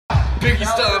Biggie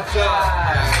Stomp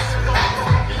time.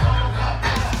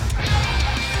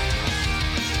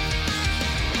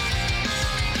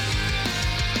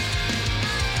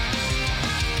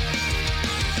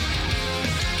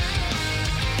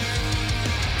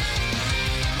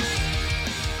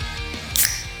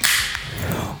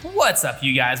 What's up,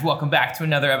 you guys? Welcome back to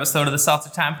another episode of the Seltzer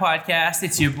Time Podcast.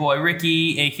 It's your boy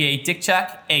Ricky, aka Dick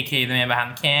Chuck, aka the man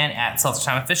behind the can at Seltzer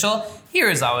Time Official. Here,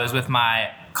 as always, with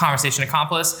my conversation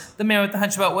accomplice, the man with the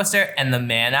hunch about Worcester, and the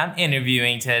man I'm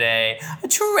interviewing today,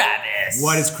 Travis.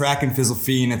 What is crackin' Fizzle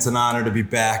Fiend? It's an honor to be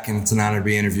back, and it's an honor to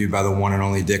be interviewed by the one and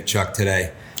only Dick Chuck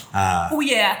today. Oh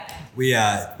yeah.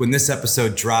 When this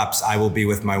episode drops, I will be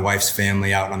with my wife's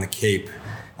family out on the Cape.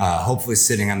 Hopefully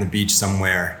sitting on the beach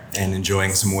somewhere and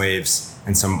enjoying some waves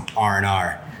and some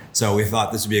R&R. So we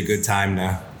thought this would be a good time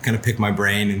to kind of pick my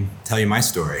brain and tell you my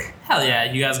story. Hell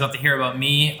yeah, you guys got to hear about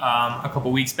me a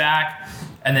couple weeks back,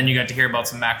 and then you got to hear about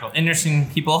some actual interesting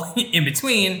people in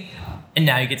between, and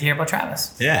now you get to hear about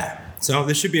Travis. Yeah, so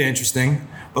this should be interesting.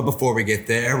 But before we get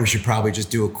there, we should probably just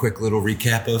do a quick little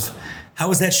recap of how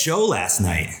was that show last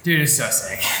night? Dude, it's so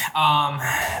sick.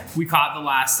 We caught the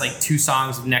last two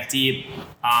songs of Neck Deep.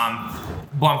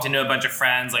 Bumped into a bunch of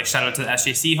friends. Shout out to the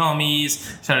SJC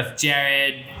homies. Shout out to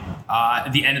Jared.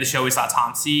 At the end of the show, we saw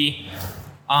Tom C.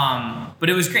 But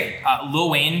it was great. Lil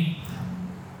Wayne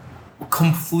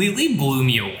completely blew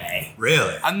me away.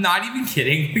 Really? I'm not even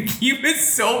kidding. He was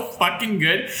so fucking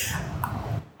good.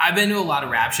 I've been to a lot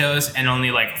of rap shows, and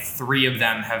only 3 of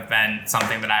them have been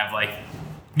something that I've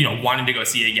wanted to go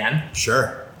see again.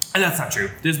 Sure. And that's not true.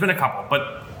 There's been a couple,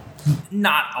 but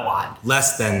not a lot.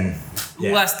 Less than 10.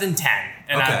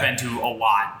 And okay. I've been to a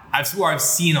lot. I've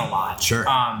seen a lot. Sure.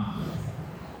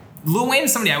 Lil Wayne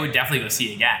is somebody I would definitely go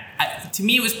see again. To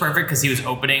me, it was perfect because he was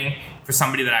opening for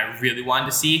somebody that I really wanted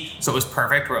to see. So it was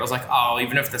perfect where it was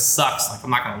even if this sucks, I'm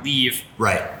not going to leave.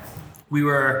 Right. We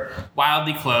were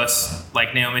wildly close.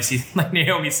 Like Naomi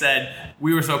said,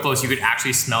 we were so close you could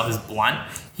actually smell his blunt.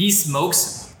 He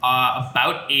smokes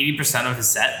about 80% of his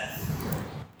set.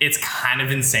 It's kind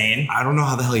of insane. I don't know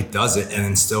how the hell he does it and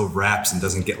then still raps and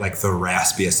doesn't get the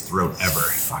raspiest throat ever.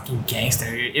 Fucking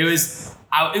gangster. It was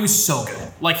so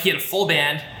good. He had a full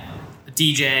band, a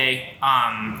DJ.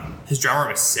 His drummer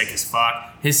was sick as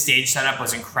fuck. His stage setup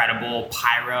was incredible.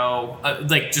 Pyro,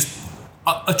 just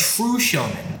a true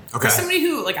showman. Okay. For somebody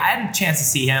who I had a chance to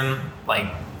see him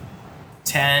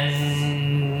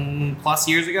 10 plus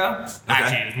years ago. Okay.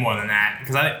 Actually, it was more than that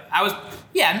because I was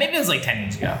maybe it was 10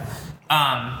 years ago.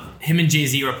 Him and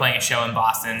Jay-Z were playing a show in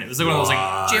Boston. It was one of those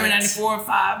Jam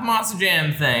 94.5 Monster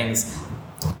Jam things.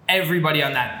 Everybody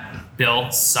on that bill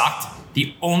sucked.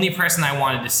 The only person I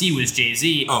wanted to see was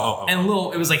Jay-Z. And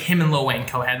it was him and Lil Wayne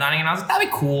co-headlining, and I was that'd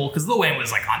be cool because Lil Wayne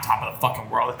was on top of the fucking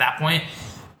world at that point.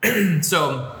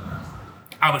 So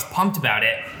I was pumped about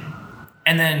it.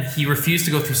 And then he refused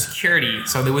to go through security,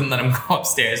 so they wouldn't let him go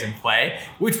upstairs and play,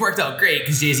 which worked out great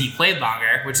because Jay-Z played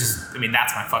longer, which is,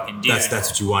 that's my fucking dude. That's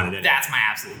what you wanted, anyway. That's my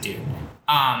absolute dude.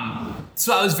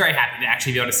 So I was very happy to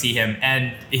actually be able to see him,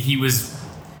 and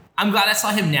I'm glad I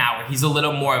saw him now, where he's a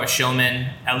little more of a showman,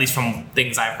 at least from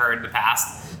things I've heard in the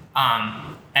past.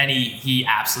 And he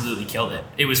absolutely killed it.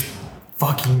 It was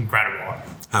fucking incredible.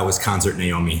 How was Concert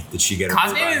Naomi? Did she get her?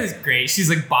 Concert Naomi was great.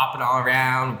 She's bopping all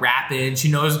around, rapping.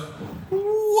 She knows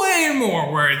way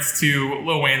more words to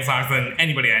Lil Wayne songs than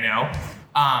anybody I know.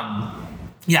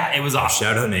 It was awesome.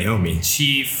 Shout out Naomi.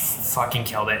 She fucking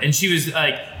killed it. And she was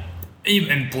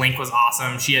and Blink was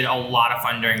awesome. She had a lot of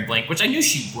fun during Blink, which I knew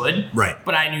she would. Right.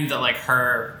 But I knew that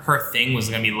her thing was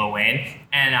gonna be Lil Wayne.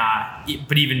 And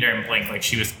but even during Blink,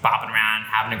 she was bopping around,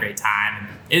 having a great time.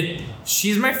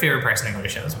 She's my favorite person to go to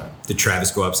shows with. Did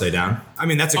Travis go upside down?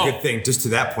 That's a good thing. Just to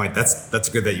that point, that's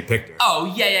good that you picked her.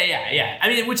 Oh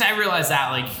yeah. Which I realized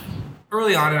that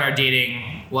early on in our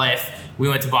dating life, we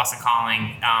went to Boston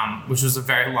Calling, which was a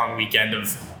very long weekend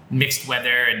of mixed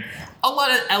weather, and a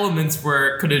lot of elements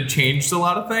could have changed a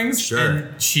lot of things. Sure.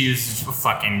 And she's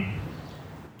fucking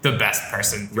the best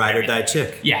person. Ride or die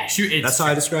chick. Yeah. That's how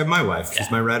I describe my wife. She's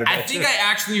my ride or die chick. I think I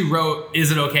actually wrote,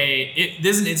 "Is it okay?"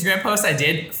 There's an Instagram post I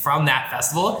did from that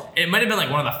festival. It might have been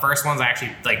one of the first ones I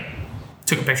actually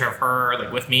took a picture of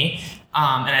her with me.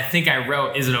 And I think I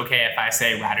wrote, "Is it okay if I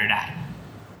say ride or die?"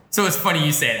 So it's funny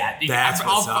you say that.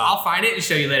 I'll find it and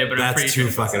show you later. But I'm pretty sure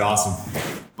that's too fucking awesome.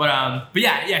 But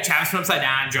yeah, Travis went upside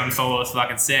down. Drum solo was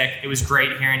fucking sick. It was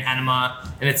great hearing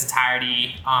Enema in its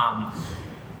entirety.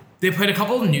 They played a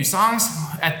couple of new songs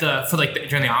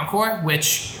during the encore,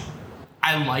 which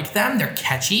I like them. They're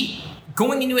catchy.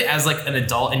 Going into it as an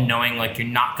adult and knowing you're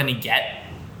not gonna get.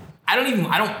 I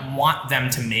don't want them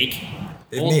to make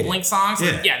old Blink songs.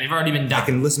 Yeah. They've already been done. I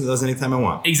can listen to those anytime I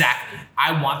want. Exactly.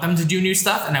 I want them to do new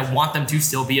stuff, and I want them to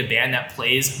still be a band that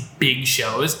plays big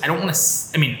shows. I don't want to.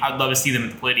 I mean, I'd love to see them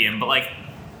at the Palladium, but like,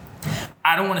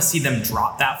 I don't want to see them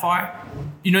drop that far.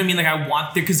 You know what I mean? Like, I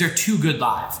want because they're too good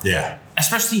live. Yeah.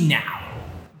 Especially now.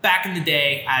 Back in the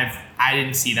day, I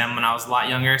didn't see them when I was a lot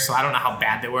younger, so I don't know how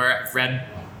bad they were. I've read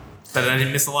that I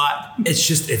didn't miss a lot.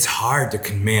 It's hard to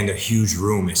command a huge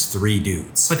room as 3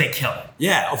 dudes. But they kill it.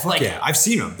 Yeah, oh fuck like, yeah. I've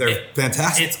seen them. They're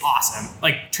fantastic. It's awesome.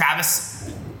 Like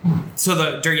Travis,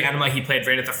 so during Enema, he played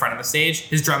right at the front of the stage.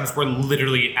 His drums were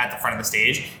literally at the front of the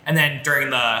stage. And then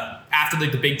after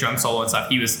like the big drum solo and stuff,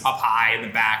 he was up high in the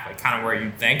back, like kind of where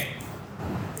you'd think.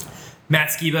 Matt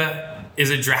Skiba is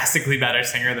a drastically better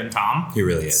singer than Tom. He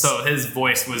really is. So his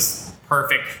voice was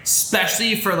perfect,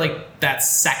 especially for like that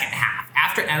second half.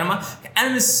 After Enema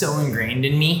is so ingrained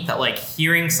in me that like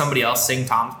hearing somebody else sing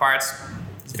Tom's parts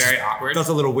is very awkward. Felt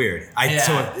a little weird.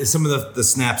 So some of the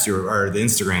snaps or the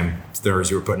Instagram stories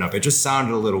you were putting up, it just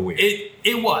sounded a little weird.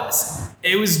 It was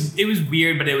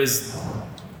weird, but it was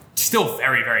still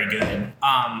very, very good.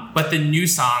 But the new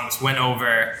songs went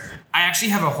over. I actually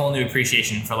have a whole new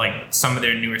appreciation for like some of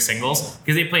their newer singles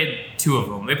because they played 2 of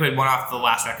them. They played one off the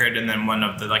last record and then one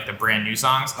of the like the brand new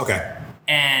songs. Okay.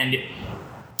 And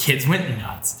kids went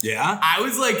nuts. Yeah. I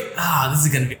was like, this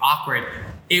is gonna be awkward.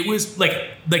 It was like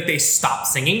they stopped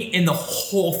singing and the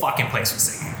whole fucking place was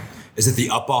singing. Is it the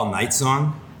Up All Night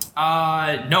song?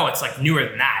 No, it's like newer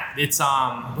than that. It's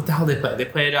what the hell did they play? They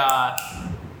played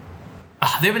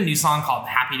they have a new song called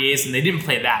Happy Days and they didn't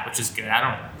play that, which is good. I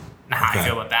don't know how I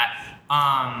feel about that.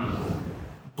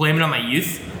 Blame It On My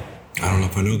Youth. I don't know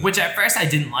if I know that. Which at first I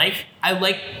didn't like. I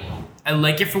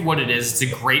like it for what it is.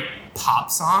 It's a great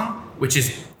pop song, which is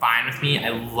fine with me. I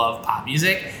love pop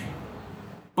music.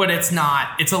 But it's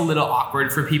a little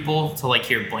awkward for people to like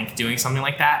hear Blink doing something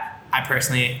like that. I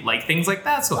personally like things like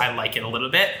that, so I like it a little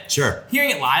bit. Sure.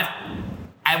 Hearing it live,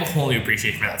 I have a whole new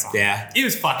appreciation for that song. Yeah. It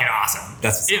was fucking awesome.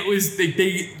 It was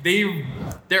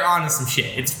they're on to some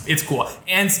shit. It's cool.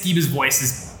 And Skiba's voice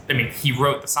is, I mean, he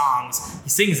wrote the songs, he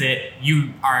sings it, you're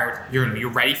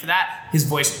ready for that. His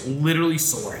voice literally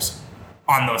soars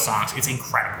on those songs. It's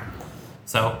incredible.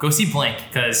 So go see Blink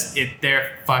because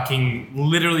they're fucking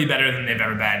literally better than they've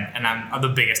ever been. And I'm the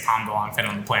biggest Tom DeLonge fan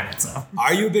on the planet. So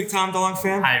are you a big Tom DeLonge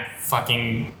fan? I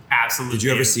fucking absolutely. Did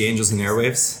you ever see Angels and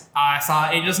Airwaves? I saw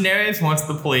Angels and Airwaves once at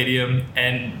the Palladium,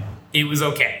 and it was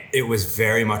okay. It was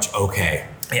very much okay.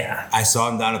 Yeah. I saw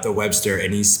him down at the Webster,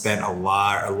 and he spent a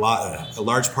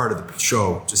large part of the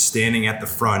show just standing at the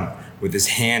front with his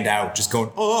hand out, just going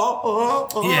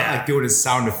like doing his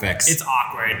sound effects. It's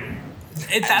awkward.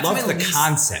 I love the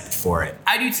concept for it.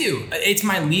 I do too. It's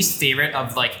my least favorite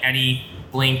of like any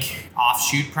Blink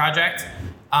offshoot project.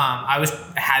 I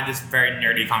had this very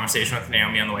nerdy conversation with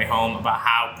Naomi on the way home about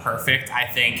how perfect I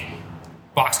think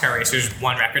Boxcar Racer's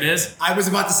one record is. I was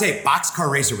about to say Boxcar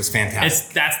Racer was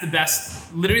fantastic. That's the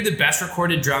best, literally the best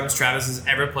recorded drums Travis has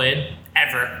ever played,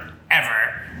 ever.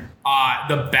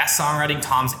 The best songwriting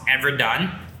Tom's ever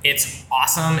done. It's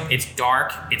awesome. It's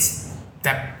dark.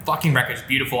 That fucking record's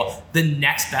beautiful. The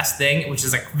next best thing, which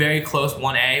is like very close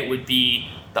 1A, would be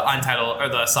the untitled or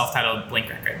the self-titled Blink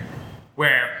record,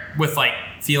 where with like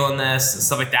Feeling This and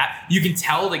stuff like that, you can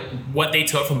tell like what they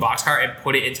took from Boxcar and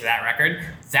put it into that record.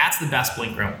 That's the best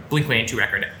Blink-182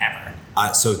 record ever.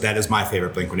 So that is my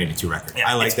favorite Blink-182 record. Yeah,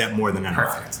 I like that more than Enema.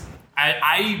 Perfect.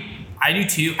 I do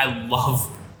too. I love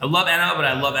Enema, but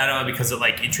I love Enema because it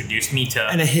like introduced me to.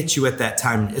 And it hit you at that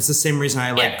time. It's the same reason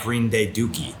I like Green Day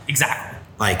Dookie. Exactly.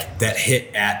 Like that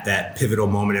hit at that pivotal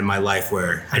moment in my life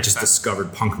where 100%. I just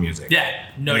discovered punk music. Yeah,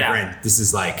 no doubt. This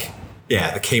is like, the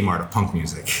Kmart of punk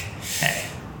music. Hey.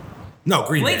 No,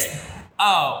 Green Day.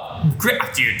 Oh,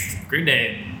 dude, Green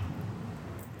Day.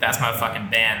 That's my fucking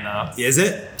band, though. Is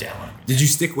it? Yeah. Did you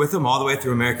stick with them all the way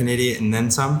through American Idiot and then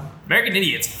some? American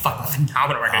Idiot's a fucking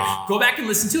phenomenal record. Go back and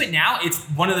listen to it now. It's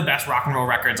one of the best rock and roll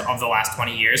records of the last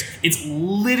 20 years. It's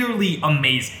literally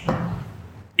amazing.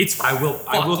 I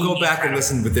will go back and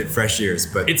listen with it fresh ears,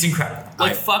 but it's incredible.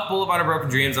 Like fuck Boulevard of Broken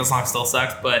Dreams, that song still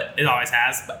sucks, but it always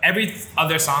has. But every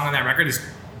other song on that record is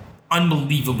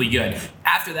unbelievably good.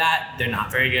 After that, they're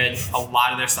not very good. A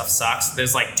lot of their stuff sucks.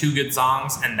 There's like 2 good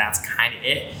songs, and that's kind of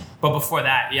it. But before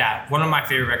that, one of my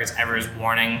favorite records ever is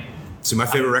Warning. So my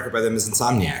favorite record by them is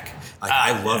Insomniac.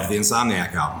 I love the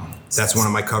Insomniac album. That's one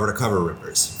of my cover-to-cover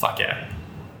rippers. Fuck yeah.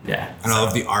 Yeah. And I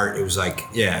love the art. It was like,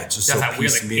 it's just so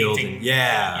piecemeal.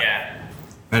 Yeah.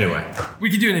 Anyway. We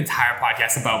could do an entire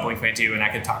podcast about Blink-182 and I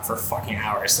could talk for fucking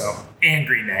hours, and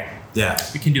Green Day. Yeah.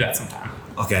 We can do that sometime.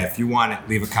 Okay, if you want it,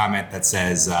 leave a comment that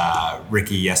says,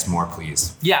 Ricky, yes, more,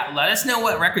 please. Yeah, let us know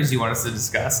what records you want us to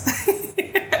discuss.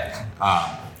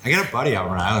 I got a buddy out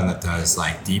on Rhode Island that does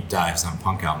like deep dives on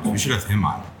punk albums. We should have him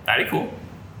on. That'd be cool.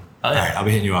 All right, I'll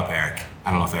be hitting you up, Eric.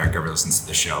 I don't know if Eric ever listens to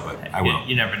the show, but I will.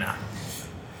 You never know.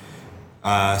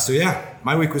 So yeah,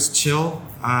 my week was chill.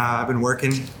 I've been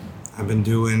working. I've been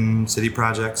doing city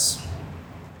projects.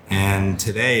 And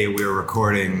today we were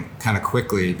recording kind of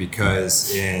quickly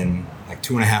because in like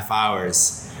 2.5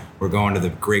 hours, we're going to the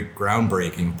great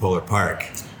groundbreaking Polar Park.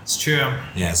 It's true.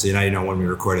 Yeah, so now you know when we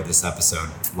recorded this episode,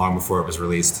 long before it was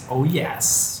released. Oh,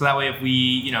 yes. So that way if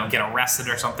we, get arrested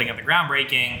or something at the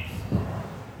groundbreaking,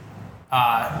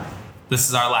 this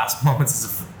is our last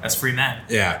moments as free men.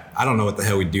 Yeah, I don't know what the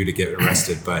hell we'd do to get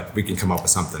arrested, but we can come up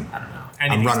with something. I don't know.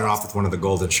 I'm running off with one of the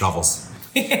golden shovels.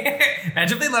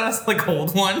 Imagine if they let us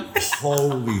hold one.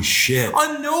 Holy shit.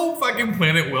 On no fucking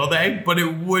planet will they, but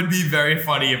it would be very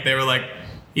funny if they were like,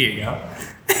 here you go.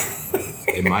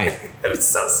 They might. It was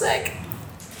so sick.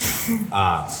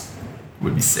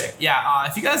 Would be sick. Yeah,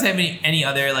 if you guys have any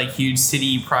other huge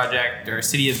city project or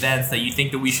city events that you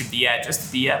think that we should be at,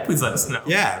 please let us know.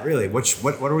 Yeah, really.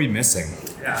 What are we missing?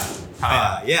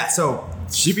 Yeah. So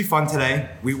should be fun today.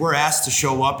 We were asked to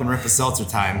show up and rip a seltzer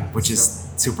time, which is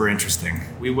super interesting.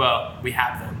 We will. We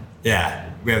have them. Yeah,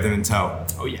 we have them in tow.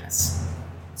 Oh yes.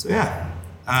 So yeah.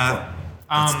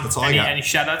 That's all I got. Any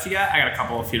shout outs you got? I got a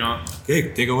couple if you don't.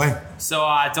 Okay, take away. So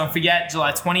don't forget,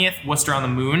 July 20th, Worcester on the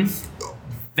Moon.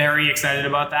 Very excited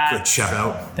about that. Good shout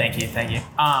out. Thank you.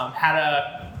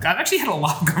 I've actually had a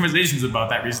lot of conversations about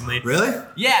that recently. Really?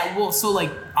 Yeah, well, so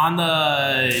on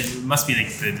it must be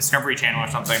the Discovery Channel or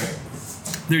something,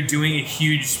 they're doing a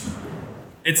huge,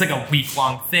 it's like a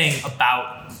week-long thing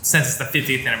about, since it's the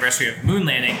 50th anniversary of the moon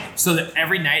landing, so that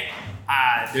every night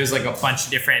there's a bunch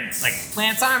of different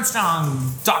Lance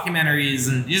Armstrong documentaries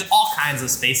and just all kinds of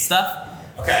space stuff.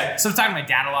 Okay. So I'm talking to my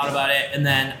dad a lot about it, and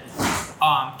then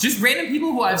just random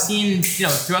people who I've seen,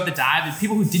 throughout the dive, and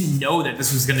people who didn't know that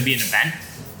this was going to be an event.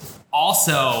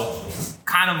 Also,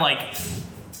 kind of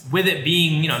with it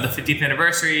being, the 50th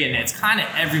anniversary, and it's kind of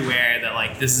everywhere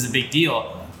that this is a big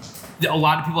deal. A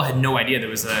lot of people had no idea there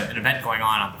was an event going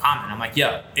on the Common. I'm like,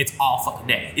 yo, it's all fucking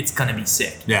day. It's gonna be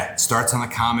sick. Yeah, it starts on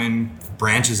the Common,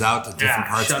 branches out to different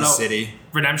parts of the city.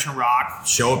 Redemption Rock.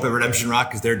 Show up at Redemption Rock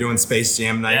because they're doing Space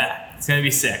Jam night. Yeah, it's gonna be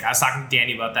sick. I was talking to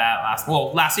Danny about that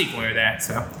last week when we were there.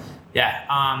 So,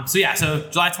 yeah. So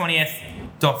July 20th.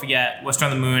 Don't forget, Worcester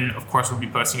on the Moon. Of course, we'll be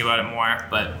posting about it more,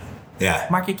 but yeah,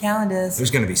 mark your calendars. There's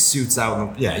going to be suits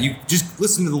out. Yeah, you just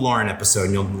listen to the Lauren episode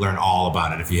and you'll learn all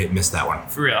about it if you missed that one.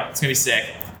 For real, it's going to be sick.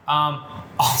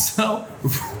 Also,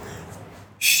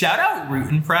 shout out Root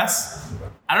and Press.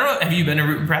 I don't know, have you been to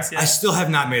Root and Press yet? I still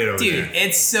have not made it over there. Dude,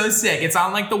 it's so sick. It's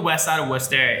on the west side of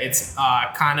Worcester. It's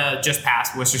kind of just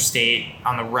past Worcester State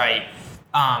on the right.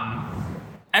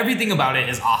 Everything about it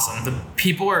is awesome. The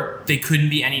people they couldn't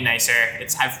be any nicer.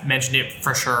 I've mentioned it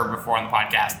for sure before on the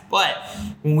podcast. But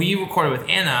when we recorded with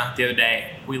Anna the other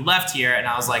day, we left here and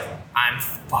I was like, I'm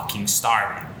fucking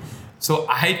starving. So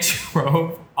I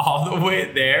drove all the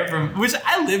way there which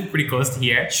I live pretty close to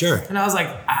here. Sure. And I was like,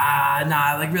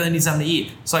 I really need something to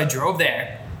eat. So I drove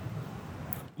there,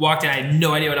 walked in, I had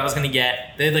no idea what I was gonna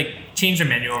get. They changed their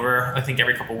menu over, I think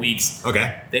every couple weeks.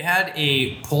 Okay. They had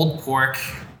a pulled pork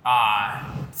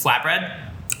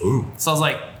flatbread. Ooh. So I was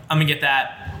like, I'm gonna get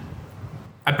that.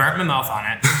 I burnt my mouth on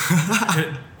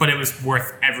it, but it was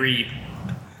worth every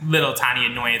little tiny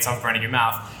annoyance on front of your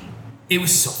mouth. It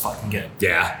was so fucking good.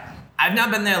 Yeah. I've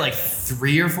now been there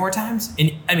 3 or 4 times,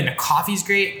 and the coffee's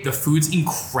great, the food's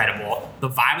incredible, the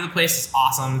vibe of the place is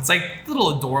awesome. It's a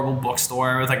little adorable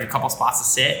bookstore with a couple spots to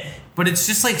sit, but it's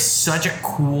just such a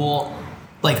cool,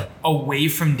 away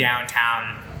from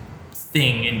downtown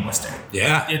thing in Worcester.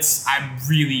 Yeah. I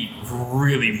really,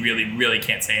 really, really, really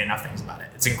can't say enough things about it.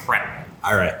 It's incredible.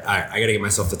 All right. I gotta get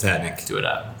myself to Tatnick. Do it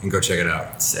up. And go check it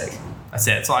out. It's sick. That's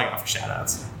it. That's all I got for shout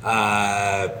outs.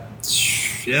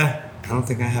 Yeah. I don't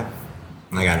think I have.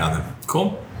 I got nothing.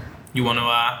 Cool. You want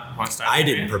to start? I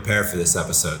didn't prepare for this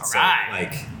episode. All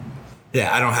right.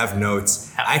 I don't have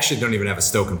notes. I actually don't even have a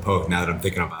Stoke and Poke now that I'm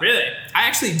thinking about it. Really? I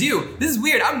actually do. This is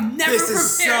weird. I'm never prepared. This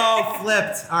is so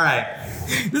flipped. All right.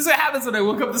 This is what happens when I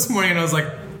woke up this morning and I was like,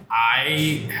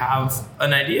 I have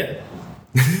an idea.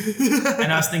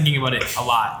 And I was thinking about it a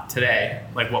lot today,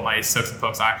 what my Stokes and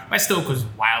Pokes are. My Stoke was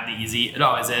wildly easy. It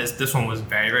always is. This one was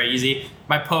very, very easy.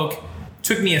 My Poke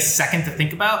took me a second to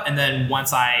think about, and then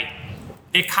once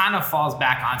it kind of falls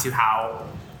back onto how,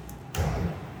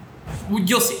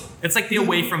 you'll see. It's the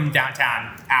away from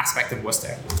downtown aspect of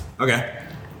Worcester. Okay.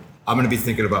 I'm going to be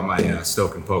thinking about my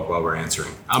Stoke and Poke while we're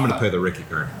answering. I'm going to play the Ricky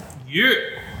card. Yeah.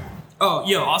 Oh,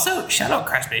 yo, also, shout out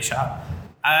Crest Base Shop.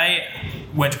 I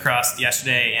went to Crust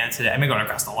yesterday and today. I've been going to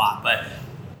Crust a lot, but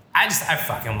I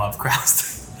fucking love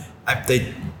Crust.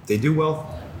 They do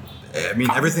well. I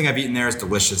mean, everything I've eaten there is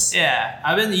delicious. Yeah,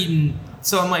 I've been eating,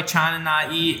 so I'm like trying to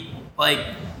not eat like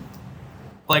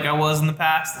I was in the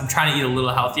past. I'm trying to eat a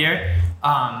little healthier.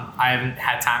 I haven't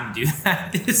had time to do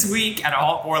that this week at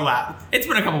all or last. It's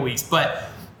been a couple weeks, but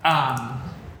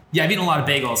yeah, I've eaten a lot of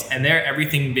bagels, and their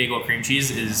everything bagel cream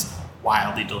cheese is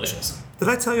wildly delicious. Did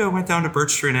I tell you I went down to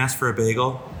Birch Tree and asked for a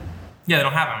bagel? Yeah, they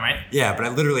don't have them, right? Yeah, but I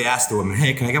literally asked the woman,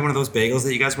 hey, can I get one of those bagels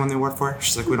that you guys won the award for?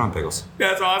 She's like, we don't have bagels.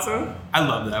 That's awesome. I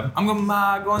love them. I'm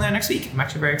going there next week. I'm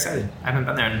actually very excited. I haven't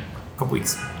been there in a couple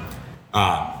weeks.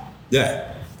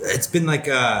 Yeah. It's been like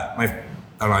I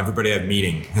don't know, everybody at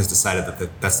meeting has decided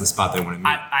that that's the spot they want to meet.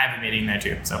 I have a meeting there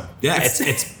too, so. Yeah, it's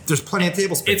there's plenty of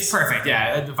table space. It's perfect,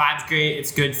 yeah. The vibe's great.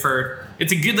 It's good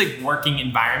it's a good like working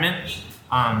environment.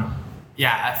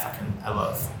 Yeah, I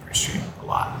love Birch Tree a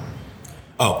lot.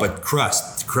 Oh, but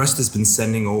Crust has been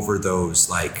sending over those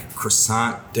like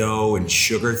croissant dough and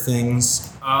sugar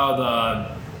things. Oh,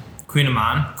 the Queen of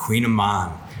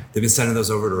Man. They've been sending those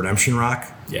over to Redemption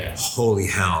Rock. Yeah. Holy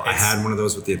hell. I had one of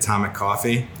those with the atomic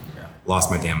coffee. Yeah. Lost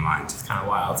my damn mind. It's kind of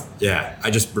wild. Yeah. I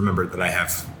just remembered that I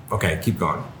have. Okay, keep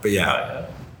going. But yeah.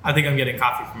 I think I'm getting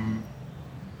coffee from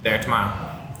there tomorrow.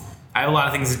 I have a lot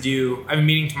of things to do. I have a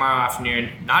meeting tomorrow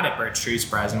afternoon, not at Birch Tree,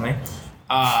 surprisingly.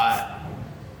 I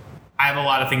have a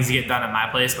lot of things to get done at my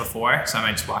place before, so I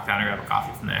might just walk down and grab a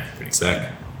coffee from there. Pretty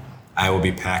sick. I will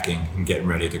be packing and getting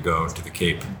ready to go to the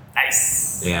Cape.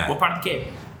 Nice. Yeah. What part of the Cape?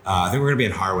 I think we're gonna be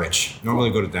in Harwich. Normally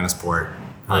go to Dennisport.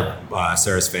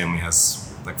 Sarah's family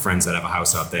has like friends that have a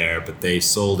house out there, but they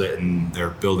sold it and they're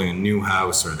building a new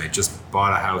house, or they just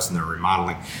bought a house and they're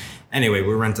remodeling. Anyway,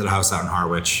 we rented a house out in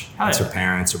Harwich. It's her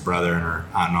parents, her brother, and her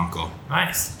aunt and uncle.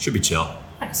 Nice. Should be chill.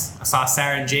 Nice. I saw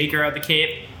Sarah and Jake are at the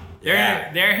Cape.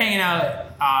 They're hanging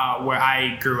out where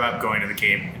I grew up, going to the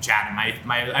Cape in Chatham. I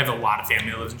have a lot of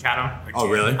family that lives in Chatham. Oh,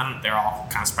 really? They're all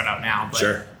kind of spread out now. But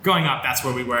sure. Growing up, that's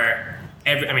where we were.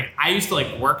 I used to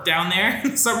like work down there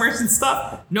in summers and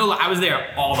stuff. No, I was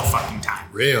there all the fucking time.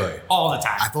 Really? All the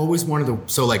time. I've always wanted to.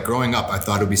 So like growing up, I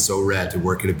thought it'd be so rad to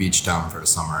work at a beach town for the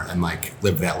summer and like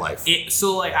live that life.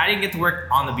 I didn't get to work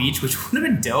on the beach, which would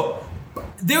have been dope.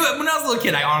 When I was a little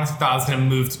kid, I honestly thought I was going to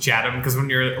move to Chatham, because when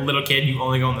you're a little kid, you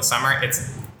only go in the summer.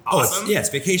 It's awesome. It's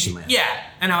vacation land. Yeah.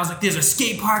 And I was like, there's a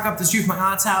skate park up the street from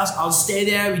my aunt's house. I'll stay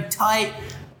there, be tight.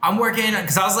 I'm working,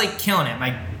 because I was like killing it.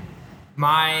 Like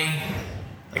my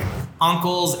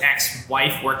uncle's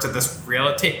ex-wife worked at this real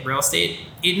estate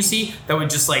agency that would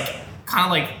just like kind of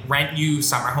like rent you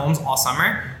summer homes all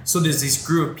summer. So there's this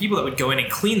group of people that would go in and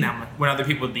clean them when other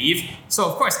people would leave. So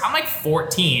of course I'm like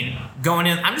 14 going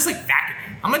in. I'm just like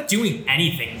vacuuming. I'm not doing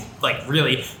anything like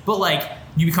really, but like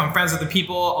you become friends with the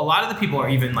people. A lot of the people are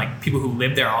even like people who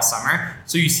live there all summer.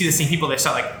 So you see the same people, they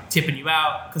start like tipping you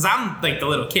out. Cause I'm like the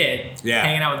little kid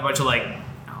hanging out with a bunch of like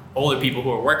older people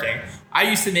who are working. I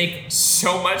used to make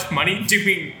so much money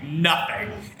doing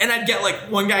nothing. And I'd get like,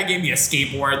 one guy gave me a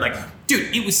skateboard. Like,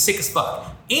 dude, it was sick as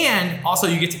fuck. And also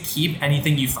you get to keep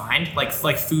anything you find, like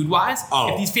food wise. Oh.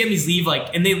 If these families leave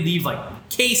and they leave like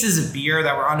cases of beer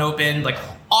that were unopened, like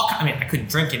I couldn't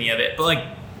drink any of it, but like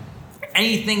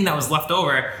anything that was left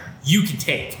over, you can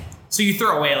take. So you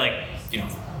throw away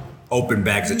open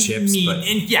bags of chips. Meat,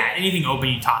 and anything open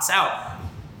you toss out.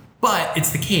 But it's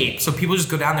the Cape, so people just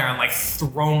go down there and like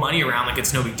throw money around like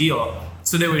it's no big deal.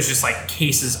 So there was just like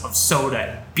cases of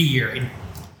soda, beer, and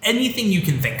anything you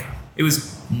can think of. It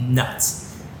was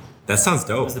nuts. That sounds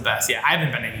dope. It was the best. Yeah, I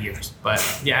haven't been in years,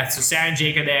 but yeah. So Sarah and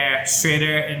Jake are there.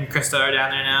 Strader and Krista are down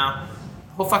there now.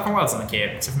 The whole fucking world's in the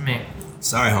Cape except for me.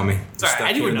 Sorry, homie. Sorry,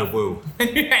 I do enough.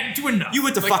 I do enough. You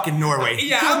went to fucking Norway.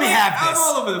 Yeah, let me have this.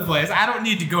 I'm all over the place. I don't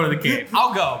need to go to the Cape.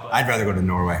 I'll go. But I'd rather go to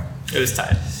Norway. It was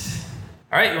tight.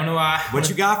 All right, you want to... what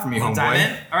you got for me, homeboy?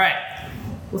 Dive in? All right.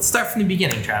 Let's start from the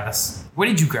beginning, Travis. Where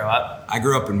did you grow up? I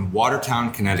grew up in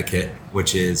Watertown, Connecticut,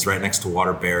 which is right next to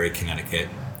Waterbury, Connecticut.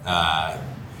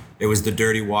 It was the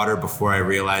dirty water before I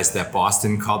realized that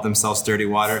Boston called themselves dirty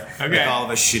water. Okay. Like all of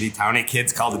us shitty towny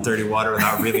kids called it dirty water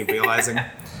without really realizing.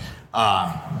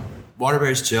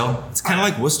 Waterbury's chill. It's kind of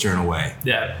like Worcester in a way.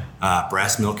 Yeah.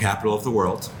 Brass mill capital of the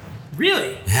world.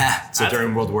 Really? Yeah. So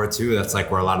during World War II, that's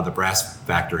like where a lot of the brass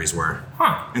factories were.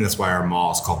 Huh. And that's why our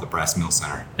mall is called the Brass Mill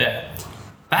Center. Yeah.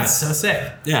 That's so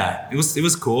sick. Yeah. It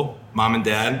was cool. Mom and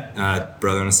dad,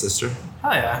 brother and a sister.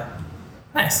 Oh, yeah.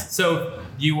 Nice. So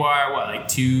you are, what, like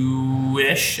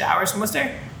 2-ish hours from Worcester?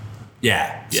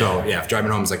 Yeah. So, yeah, driving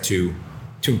home is like 2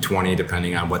 220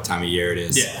 depending on what time of year it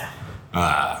is.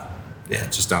 Yeah.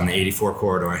 Just on the 84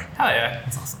 corridor. Hell yeah,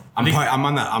 that's awesome.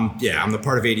 I'm the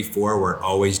part of 84 where it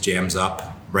always jams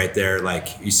up right there. Like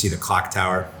you see the clock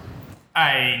tower.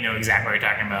 I know exactly what you're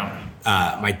talking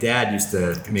about. My dad used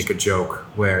to make a joke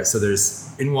where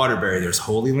there's in Waterbury there's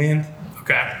Holy Land.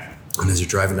 Okay. And as you're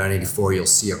driving down 84, you'll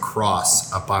see a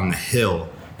cross up on the hill,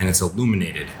 and it's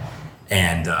illuminated.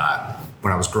 And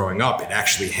when I was growing up, it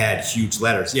actually had huge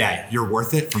letters. Yeah, you're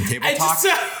worth it from Table Talk.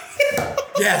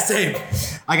 Yeah, same.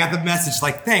 I got the message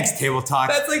like, thanks, Table Talk.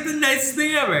 That's like the nicest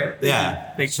thing ever.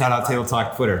 Yeah. Shout out Table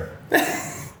Talk Twitter.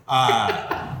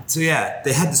 So yeah,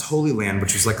 they had this Holy Land,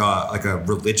 which was like a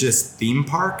religious theme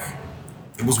park.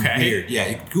 It was weird. Yeah,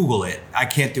 you Google it. I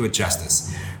can't do it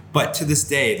justice. But to this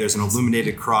day, there's an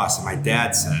illuminated cross, and my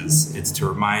dad says it's to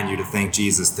remind you to thank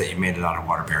Jesus that you made it out of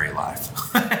Waterbury alive.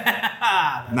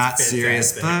 Not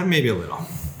serious, but maybe a little.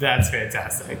 That's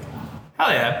fantastic.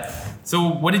 Hell yeah. So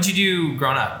what did you do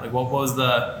growing up? Like what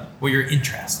were your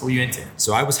interests? What were you into?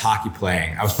 So I was hockey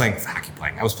playing. I was playing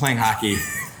hockey.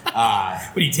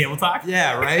 What do you, Table Talk?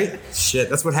 Yeah, right? Shit,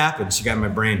 that's what happened. She got in my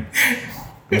brain.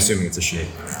 I'm assuming it's a shit.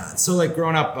 So like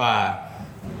growing up,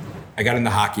 I got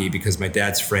into hockey because my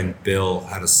dad's friend Bill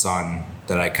had a son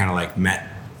that I kind of like met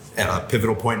at a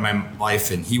pivotal point in my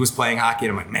life, and he was playing hockey,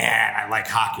 and I'm like, man, I like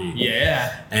hockey.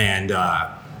 Yeah. And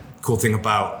cool thing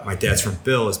about my dad's friend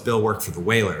Bill is Bill worked for the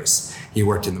Whalers. He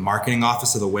worked in the marketing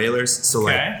office of the Whalers. So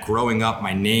like growing up,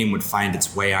 my name would find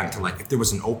its way onto like if there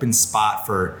was an open spot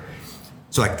for.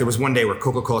 So like there was one day where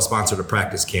Coca-Cola sponsored a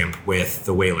practice camp with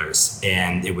the Whalers,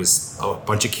 and it was a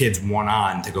bunch of kids won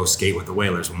on to go skate with the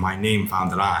Whalers. Well, my name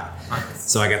found it on.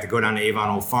 So I got to go down to Avon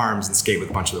Old Farms and skate with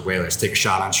a bunch of the Whalers, take a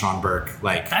shot on Sean Burke.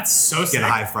 Like that's so sick. Get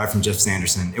a high five from Jeff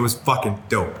Sanderson. It was fucking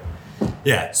dope.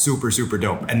 Yeah, super, super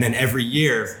dope. And then every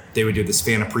year they would do this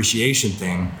fan appreciation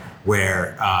thing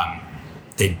where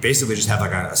they basically just have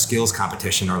like a skills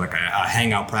competition or like a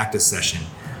hangout practice session.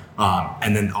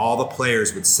 And then all the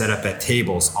players would set up at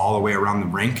tables all the way around the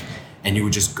rink, and you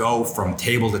would just go from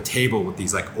table to table with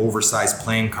these like oversized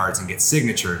playing cards and get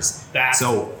signatures.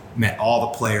 So met all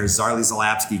the players. Zarly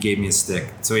Zalapsky gave me a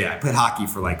stick. So yeah, I played hockey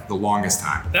for like the longest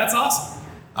time. That's awesome.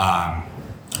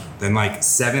 Then like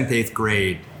 7th, 8th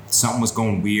grade, something was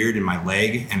going weird in my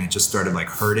leg, and it just started like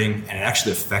hurting, and it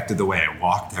actually affected the way I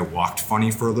walked. I walked funny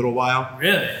for a little while.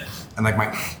 Really? And like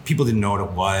my people didn't know what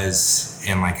it was,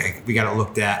 and like we got it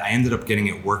looked at. I ended up getting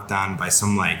it worked on by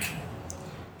some like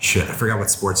I forgot what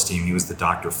sports team he was the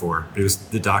doctor for. But he was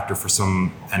the doctor for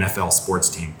some NFL sports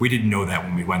team. We didn't know that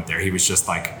when we went there. He was just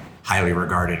like highly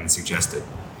regarded and suggested.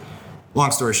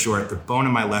 Long story short, the bone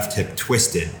in my left hip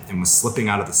twisted and was slipping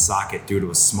out of the socket due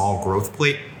to a small growth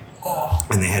plate.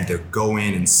 And they had to go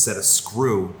in and set a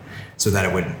screw so that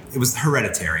it was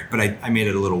hereditary, but I made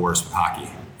it a little worse with hockey.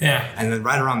 Yeah. And then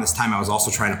right around this time, I was also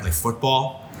trying to play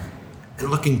football. And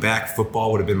looking back,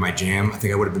 football would have been my jam. I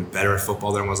think I would have been better at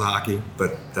football than I was at hockey,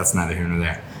 but that's neither here nor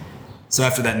there. So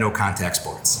after that, no contact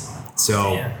sports.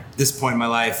 So this point in my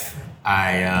life,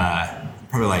 I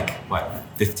probably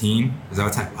like, 15? Is that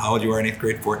what time? How old you were in 8th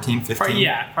grade? 14, 15? Probably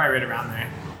right around there.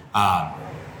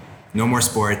 No more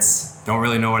sports. Don't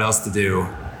really know what else to do.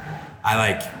 I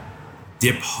like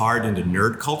dip hard into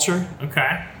nerd culture.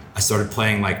 Okay. I started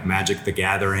playing like Magic the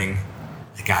Gathering.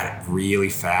 I got it really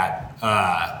fat.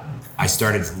 I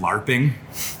started LARPing.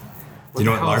 Do you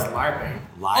know what LARPing?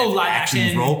 Live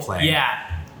action role playing.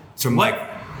 Yeah. So I'm like,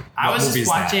 I was just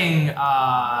watching.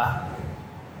 I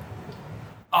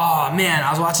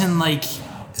was watching like.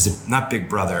 Is it not Big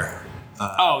Brother?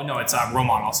 No, it's Role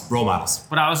Models. Role Models.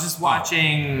 But I was just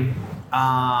watching.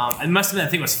 It must have been. I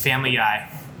think it was Family Guy.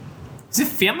 Is it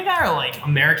Family Guy or like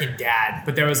American Dad?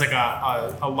 But there was like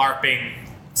a LARPing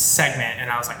segment, and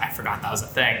I was like, I forgot that was a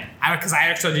thing. Because I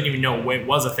actually didn't even know it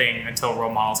was a thing until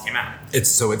Role Models came out. It's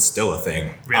still a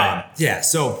thing. Really? Yeah.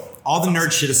 So all the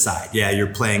nerd shit aside, you're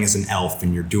playing as an elf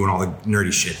and you're doing all the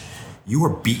nerdy shit. You are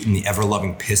beating the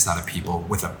ever-loving piss out of people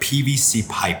with a PVC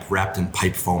pipe wrapped in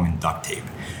pipe foam and duct tape.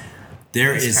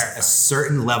 There is a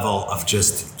certain level of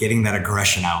just getting that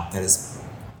aggression out that is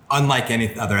unlike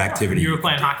any other activity. You were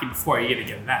playing hockey before, you get to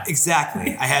get that.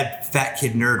 Exactly. I had fat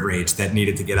kid nerd rage that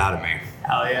needed to get out of me.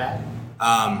 Hell yeah.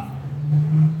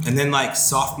 And then like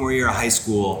sophomore year of high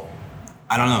school,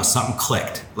 I don't know, something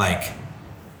clicked. Like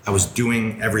I was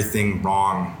doing everything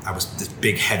wrong. I was this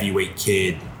big heavyweight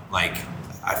kid. Like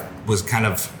I was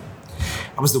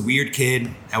the weird kid.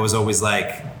 I was always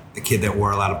like the kid that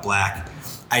wore a lot of black.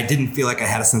 I didn't feel like I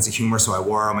had a sense of humor, so I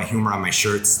wore all my humor on my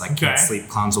shirts. Like, can't sleep,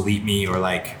 clowns will eat me, or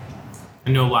like...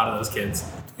 I know a lot of those kids.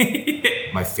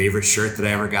 My favorite shirt that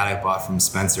I ever got, I bought from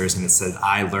Spencer's, and it said,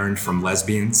 "I learned from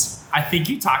lesbians." I think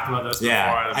you talked about those before.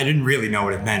 Yeah, I didn't really know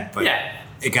what it meant, but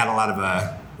it got a lot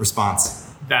of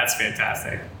response. That's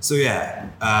fantastic. So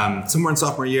somewhere in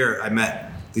sophomore year, I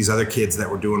met these other kids that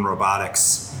were doing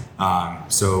robotics.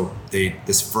 So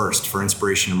this first for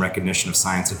inspiration and recognition of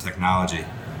science and technology.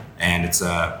 And it's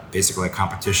basically a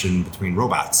competition between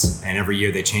robots. And every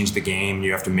year they change the game.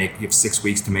 You have 6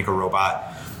 weeks to make a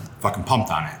robot. Fucking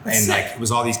pumped on it. And it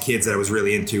was all these kids that I was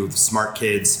really into, smart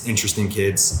kids, interesting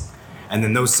kids. And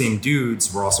then those same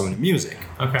dudes were also into music.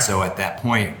 Okay. So at that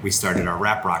point, we started our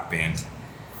rap rock band.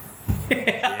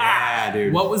 Yeah,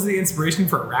 dude. What was the inspiration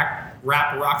for a rap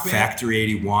rock band? Factory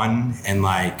 81 and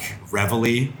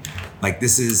Reveille.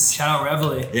 This is... Shout out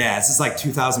Reveille. Yeah, this is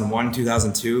 2001,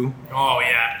 2002. Oh,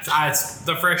 yeah. It's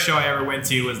the first show I ever went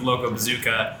to was Loco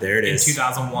Bazooka. There it is. In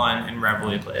 2001, and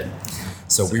Reveille played.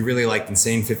 So we really liked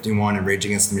Insane 51 and Rage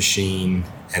Against the Machine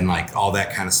and all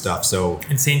that kind of stuff. So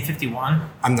Insane 51?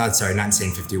 I'm not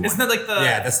Insane 51. Isn't that the...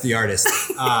 Yeah, that's the artist.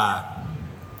 God,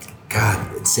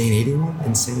 Insane 81?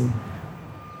 Insane...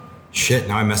 Shit,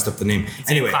 now I messed up the name.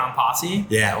 Anyway. Clown Posse?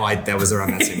 Yeah, well, that was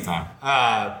around that same time.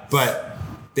 But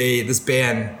this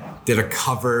band did a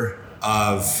cover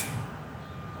of...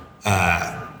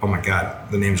 oh my God,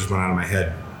 the name just went out of my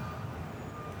head.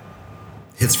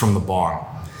 Hits from the Bong.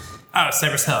 Oh,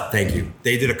 Cypress Hill. Thank you.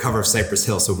 They did a cover of Cypress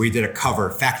Hill, so we did a cover.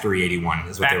 Factory 81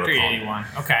 is what they were called. Factory 81,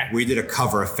 okay. We did a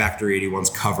cover of Factory 81's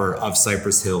cover of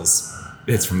Cypress Hill's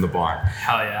Hits from the Bong.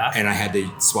 Hell yeah. And I had to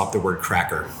swap the word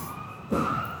cracker.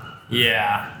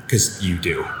 Yeah. Because you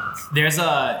do. There's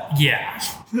a... Yeah.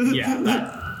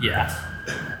 Yeah.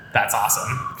 That's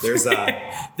awesome. There's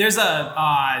a... There's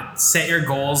a Set Your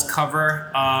Goals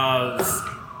cover of...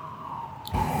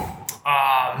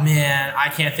 Oh, man. I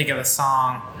can't think of the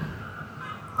song.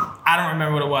 I don't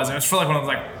remember what it was. It was for one of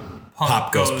those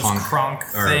Pop Goes Crunk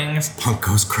things. Punk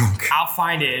Goes Crunk. I'll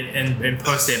find it and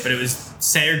post it, but it was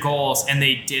Set Your Goals, and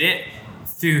they did it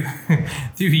through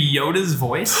Yoda's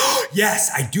voice.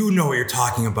 Yes, I do know what you're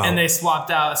talking about. And they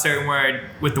swapped out a certain word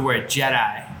with the word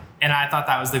Jedi. And I thought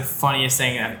that was the funniest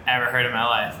thing I've ever heard in my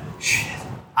life. Shit.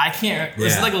 I can't...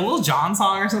 Was it a Lil Jon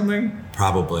song or something?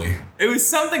 Probably. It was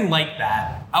something like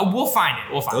that. We'll find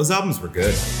it. Those albums were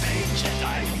good.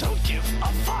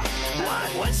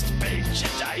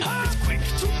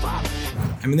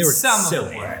 I mean, they were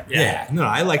silly. Yeah. No,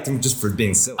 I liked them just for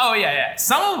being silly. Oh, yeah.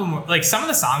 Some of them, some of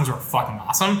the songs were fucking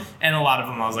awesome. And a lot of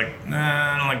them I was like,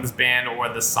 nah, I don't like this band or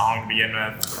this song to begin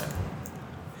with.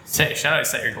 Shout out to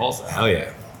Set Your Goals, though. Hell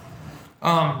yeah.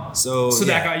 So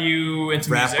that got you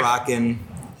into rap music? rocking,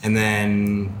 and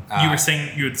then... you were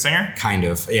the singer? Kind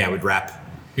of. Yeah, I would rap.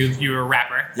 You were a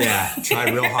rapper? Yeah,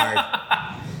 tried real hard.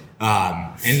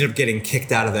 Ended up getting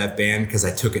kicked out of that band because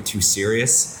I took it too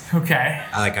serious. Okay.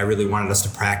 I really wanted us to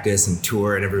practice and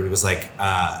tour, and everybody was like,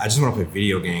 I just want to play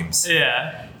video games.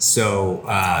 Yeah. So,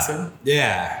 awesome.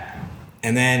 Yeah.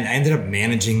 And then I ended up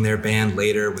managing their band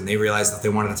later when they realized that they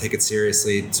wanted to take it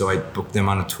seriously. So I booked them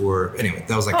on a tour. Anyway,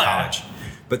 that was college. Yeah.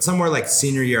 But somewhere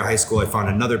senior year of high school, I found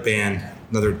another band,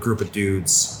 another group of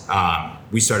dudes.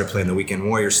 We started playing the Weekend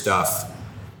Warrior stuff.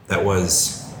 That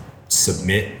was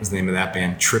Submit was the name of that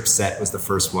band. Tripset was the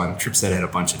first one. Tripset had a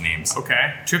bunch of names.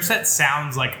 Okay. Tripset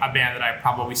sounds like a band that I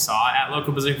probably saw at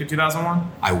Local Bazooka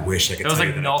 2001. I wish I could tell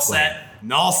you that. It was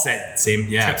Nullset. Same,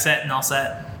 yeah. Tripset,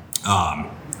 Nullset.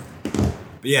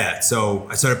 But yeah, so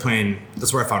I started playing,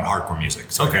 that's where I found hardcore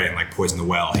music. So I got in Poison the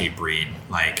Well, Hatebreed,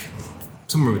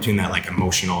 somewhere between that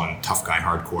emotional and tough guy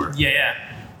hardcore. Yeah.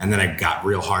 And then I got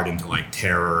real hard into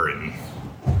Terror and,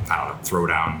 I don't know,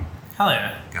 Throwdown. Hell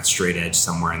yeah. Got straight edge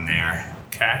somewhere in there.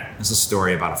 Okay. There's a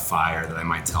story about a fire that I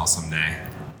might tell someday.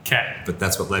 Okay. But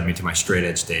that's what led me to my straight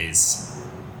edge days.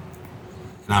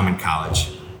 And I'm in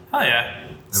college. Hell yeah.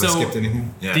 Have I skipped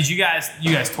anything? Yeah. Did you guys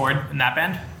toured in that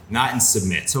band? Not in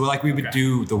Submit. So we would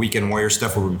do the Weekend Warrior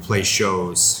stuff where we would play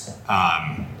shows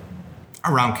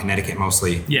around Connecticut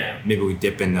mostly. Yeah. Maybe we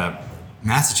dip into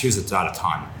Massachusetts not a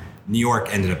ton. New York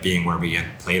ended up being where we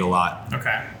had played a lot.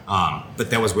 Okay. But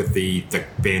that was with the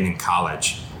band in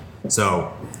college.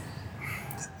 So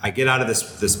I get out of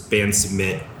this band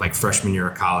Submit freshman year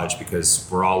of college because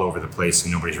we're all over the place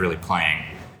and nobody's really playing.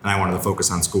 And I wanted to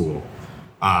focus on school.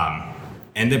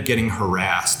 End up getting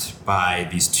harassed by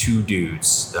these two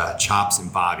dudes, Chops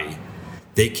and Bobby.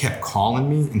 They kept calling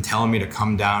me and telling me to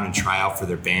come down and try out for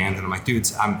their band. And I'm like,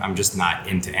 dudes, I'm just not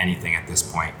into anything at this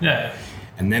point. Yeah.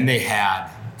 And then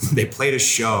they played a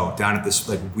show down at this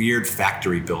weird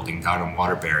factory building down in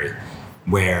Waterbury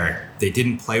where they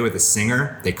didn't play with a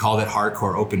singer. They called it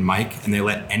hardcore open mic and they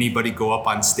let anybody go up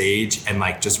on stage and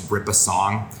just rip a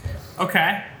song.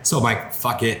 Okay. So I'm like,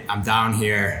 fuck it. I'm down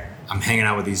here. I'm hanging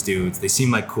out with these dudes. They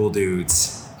seem like cool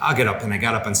dudes. I'll get up. And I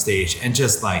got up on stage and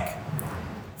just like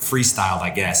freestyled, I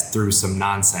guess, through some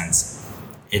nonsense.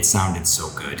 It sounded so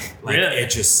good. Like, really? It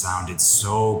just sounded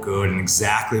so good and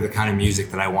exactly the kind of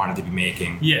music that I wanted to be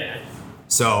making. Yeah.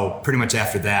 So pretty much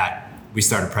after that, we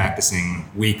started practicing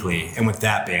weekly. And with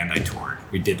that band, I toured.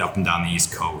 We did up and down the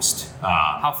East Coast.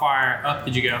 How far up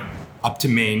did you go? Up to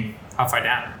Maine. How far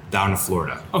down? Down to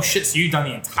Florida. Oh shit! So you've done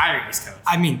the entire East Coast.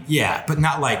 I mean, yeah, but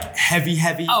not like heavy.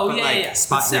 Oh, but yeah, like yeah.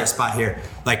 spot here, spot here.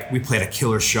 Like we played a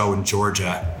killer show in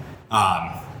Georgia.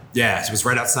 Yeah, it was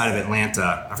right outside of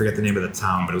Atlanta. I forget the name of the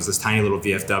town, but it was this tiny little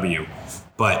VFW.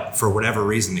 But for whatever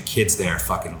reason, the kids there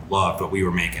fucking loved what we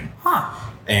were making. Huh.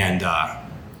 And I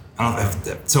don't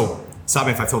know so stop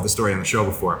me if I've told the story on the show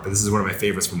before, but this is one of my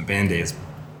favorites from the band days.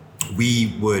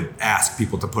 We would ask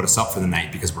people to put us up for the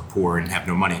night because we're poor and have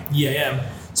no money. Yeah.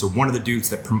 So one of the dudes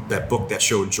that booked that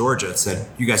show in Georgia said,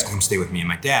 you guys can come stay with me and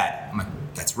my dad. I'm like,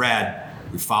 that's rad.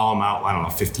 We follow him out, I don't know,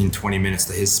 15, 20 minutes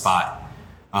to his spot.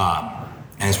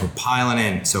 And as we're piling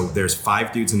in, so there's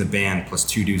 5 dudes in the band plus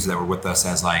 2 dudes that were with us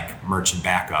as like merchant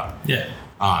backup.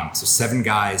 Yeah. So 7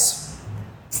 guys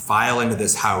file into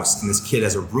this house, and this kid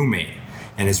has a roommate.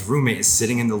 And his roommate is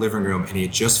sitting in the living room, and he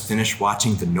had just finished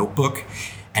watching The Notebook,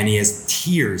 and he has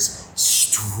tears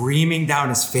streaming down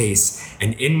his face.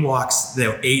 And in walks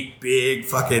the 8 big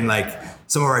fucking, like,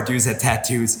 some of our dudes had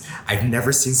tattoos. I've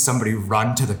never seen somebody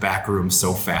run to the back room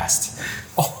so fast.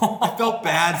 I felt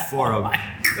bad for him. Oh my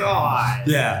God.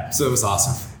 Yeah, so it was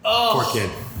awesome. Oh. Poor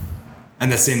kid.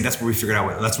 And that's where we figured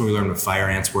out, that's where we learned what fire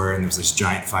ants were. And there was this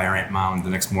giant fire ant mound. The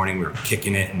next morning we were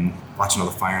kicking it and watching all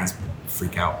the fire ants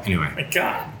freak out. Anyway. Oh my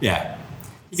God. Yeah.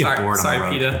 You get bored on the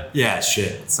road. Peter. Yeah,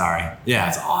 shit. Sorry. Yeah.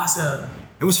 That's awesome.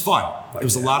 It was fun. It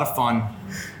was a lot of fun.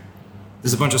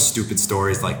 There's a bunch of stupid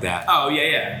stories like that. Oh,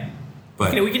 yeah.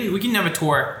 But we can have a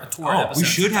tour episode. We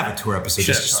should have a tour episode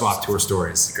just to swap tour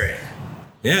stories. Great.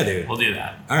 Yeah, dude. We'll do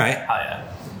that. All right. Hell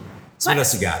yeah. So what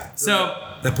else you got?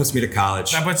 So that puts me to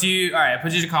college. I put you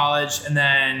to college, and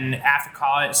then after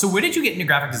college. So where did you get into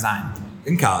graphic design?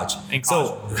 In college.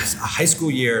 So a high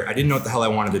school year, I didn't know what the hell I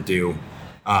wanted to do.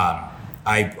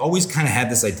 I always kind of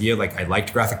had this idea, like I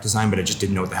liked graphic design, but I just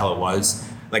didn't know what the hell it was.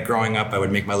 Like growing up, I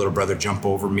would make my little brother jump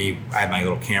over me. I had my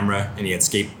little camera, and he had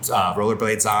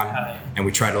rollerblades on, and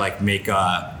we tried to like make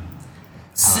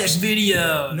sick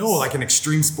video. No, like an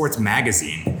extreme sports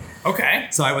magazine. Okay.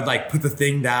 So I would like put the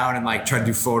thing down and like try to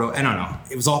do photo. I don't know.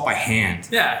 It was all by hand.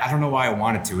 Yeah. I don't know why I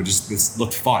wanted to. It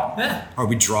looked fun. Yeah. Or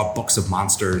we draw books of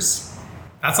monsters.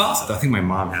 That's awesome. I think my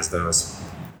mom has those.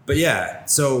 But yeah,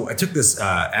 so I took this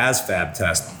ASFAB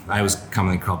test. I was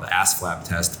commonly called the ASFLAB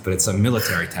test, but it's a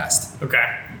military test.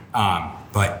 Okay.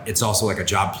 But it's also like a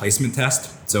job placement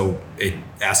test. So it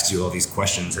asks you all these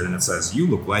questions, and then it says, you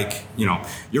look like,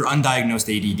 your undiagnosed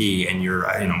ADD and your,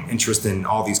 interest in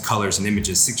all these colors and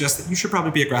images suggests that you should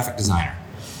probably be a graphic designer.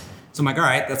 So I'm like, all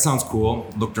right, that sounds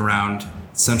cool. Looked around.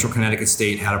 Central Connecticut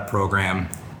State had a program.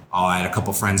 I had a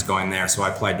couple friends going there, so I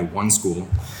applied to one school.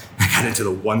 I got into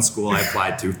the one school I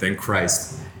applied to, thank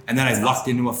Christ. And then I lucked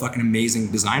into a fucking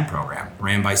amazing design program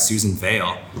ran by Susan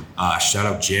Vale. Shout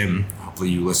out Jim. Hopefully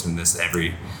you listen to this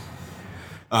every...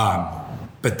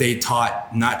 but they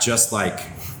taught not just like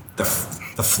the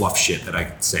fluff shit that I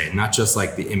could say, not just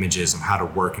like the images and how to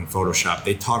work in Photoshop.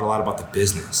 They taught a lot about the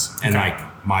business. And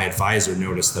like my advisor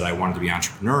noticed that I wanted to be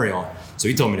entrepreneurial. So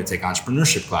he told me to take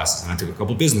entrepreneurship classes, and I took a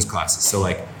couple business classes. So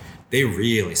like they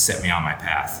really set me on my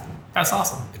path. That's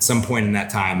awesome. At some point in that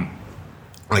time,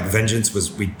 like Vengeance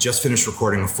we just finished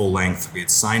recording a full length. We had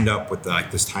signed up with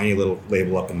like this tiny little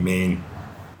label up in Maine,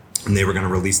 and they were going to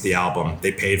release the album.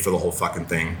 They paid for the whole fucking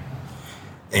thing.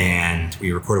 And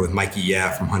we recorded with Mikey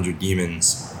from 100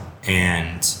 Demons.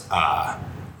 And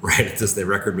right at the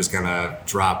record was going to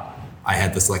drop, I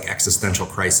had this like existential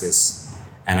crisis,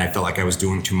 and I felt like I was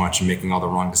doing too much and making all the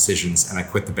wrong decisions, and I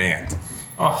quit the band.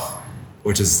 Oh.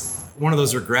 Which is one of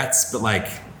those regrets, but like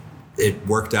it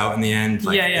worked out in the end.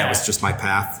 Like that was just my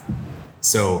path.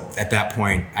 So at that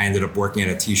point, I ended up working at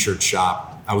a t-shirt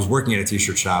shop. I was working at a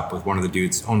t-shirt shop with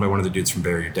owned by one of the dudes from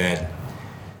Bury Your Dead.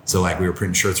 So like we were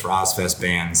printing shirts for Ozfest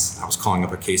bands. I was calling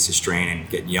up a Casey Strain and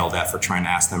getting yelled at for trying to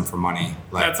ask them for money.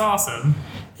 Like, that's awesome.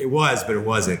 It was, but it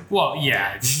wasn't. Well,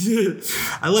 yeah.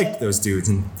 I liked those dudes,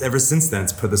 and ever since then,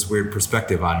 it's put this weird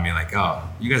perspective on me. Like, oh,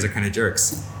 you guys are kind of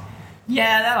jerks.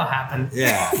 Yeah, that'll happen.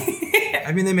 Yeah.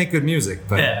 I mean, they make good music,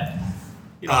 but... Yeah.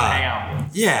 You don't want to hang out with them.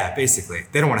 Yeah, basically.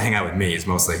 They don't want to hang out with me, is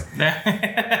mostly.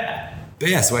 But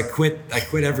yeah, so I quit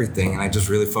everything, and I just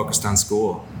really focused on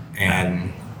school.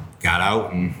 And got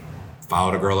out and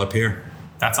followed a girl up here.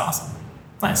 That's awesome.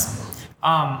 Nice.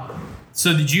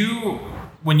 So did you,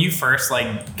 when you first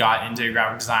like got into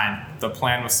graphic design, the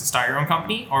plan was to start your own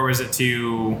company, or was it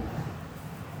to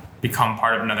become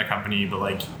part of another company, but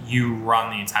like you run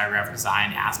the entire graphic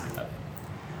design aspect of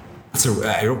it? So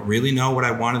I don't really know what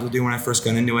I wanted to do when I first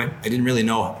got into it. I didn't really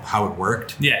know how it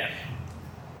worked. Yeah.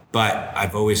 But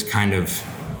I've always kind of,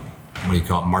 what do you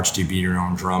call it, march to beat your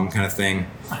own drum kind of thing.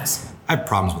 Nice. I have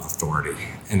problems with authority.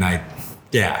 And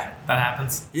That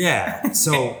happens. Yeah.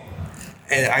 So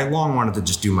I long wanted to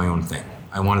just do my own thing.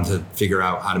 I wanted to figure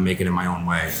out how to make it in my own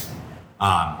way.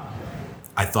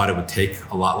 I thought it would take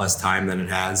a lot less time than it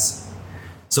has.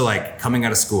 So like coming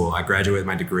out of school, I graduated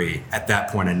my degree. At that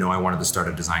point, I know I wanted to start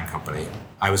a design company.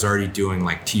 I was already doing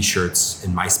like t-shirts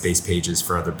and MySpace pages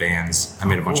for other bands. I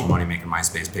made a bunch of money making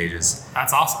MySpace pages.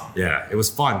 That's awesome. Yeah, it was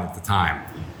fun at the time.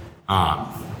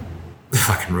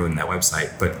 Fucking ruined that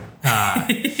website, but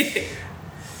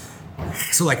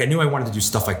so like I knew I wanted to do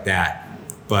stuff like that,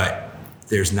 but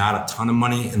there's not a ton of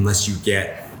money unless you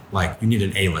get like, you need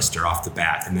an A-lister off the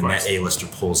bat, and then that A-lister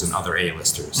pulls in other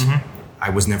A-listers. Mm-hmm. I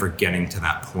was never getting to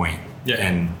that point. Yeah.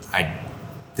 And I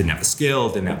didn't have the skill,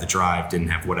 didn't have the drive, didn't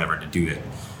have whatever to do it.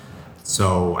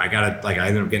 So I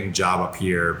ended up getting a job up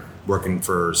here working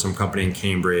for some company in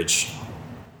Cambridge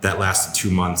that lasted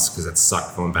 2 months because it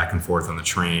sucked going back and forth on the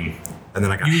train. And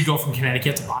then You would go from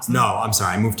Connecticut to Boston? No, I'm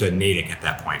sorry. I moved to Natick at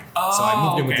that point. Oh, so I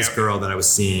moved in with this girl that I was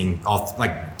seeing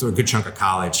through a good chunk of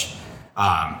college.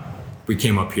 We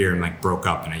came up here and like broke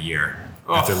up in a year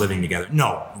after living together.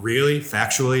 No, really,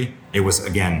 factually, it was,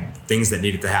 again, things that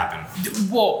needed to happen.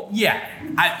 Well,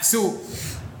 yeah. So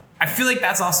I feel like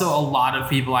that's also a lot of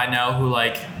people I know who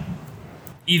like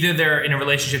either they're in a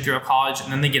relationship through a college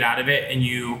and then they get out of it and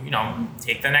you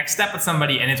take the next step with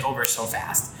somebody and it's over so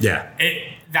fast. Yeah.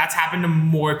 That's happened to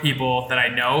more people that I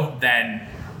know than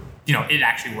it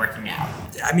actually working out.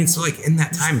 I mean, so like in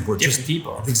that time, we're different just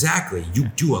people. Exactly. You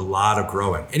do a lot of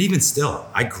growing, and even still,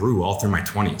 I grew all through my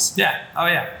 20s. Yeah. Oh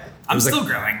yeah. I'm still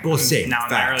growing. Well, same. Now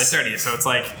in my early 30s, so it's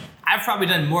like I've probably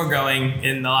done more growing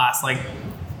in the last like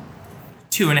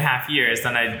 2.5 years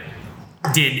than I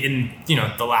did in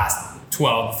the last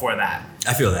 12 before that.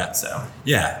 I feel that. So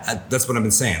yeah, that's what I've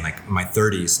been saying. Like my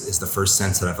 30s is the first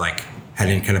sense that I've like had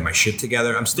any kind of my shit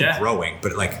together. I'm still growing,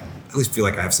 but like I at least feel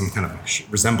like I have some kind of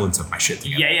resemblance of my shit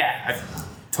together. Yeah. I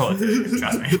totally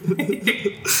trust me.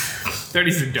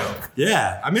 30s are dope.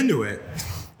 Yeah, I'm into it.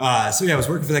 So yeah, I was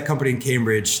working for that company in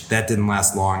Cambridge. That didn't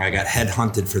last long. I got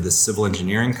headhunted for this civil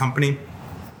engineering company,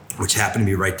 which happened to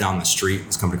be right down the street.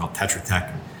 This company called Tetra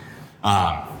Tech,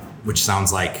 which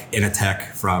sounds like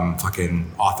Initech from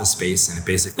fucking Office Space, and it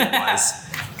basically was.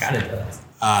 Got it.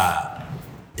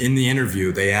 In the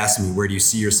interview, they asked me, where do you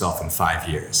see yourself in 5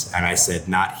 years? And I said,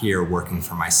 not here working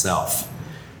for myself.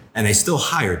 And they still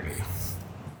hired me.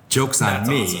 Joke's on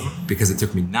me, awesome. Because it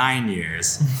took me 9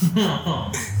 years.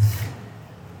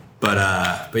 But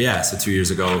yeah, so 2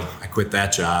 years ago, I quit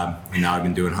that job, and now I've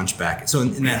been doing Hunchback. So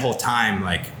in that whole time,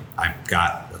 like, I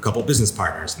got a couple business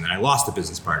partners, and then I lost a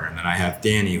business partner, and then I have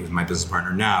Danny, who's my business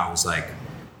partner now, who's like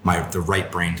the right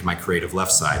brain to my creative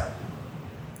left side.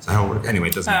 So anyway,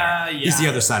 it doesn't matter. Yeah. He's the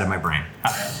other side of my brain.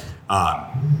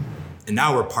 And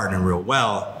now we're partnering real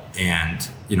well, and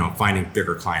finding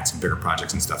bigger clients and bigger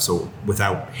projects and stuff. So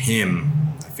without him,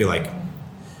 I feel like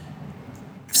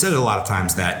I've said it a lot of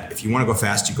times that if you want to go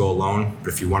fast, you go alone,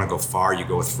 but if you want to go far, you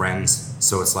go with friends.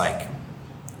 So it's like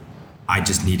I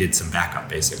just needed some backup,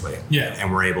 basically. Yeah.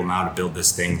 And we're able now to build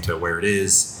this thing to where it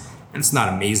is, and it's not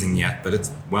amazing yet, but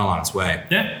it's well on its way.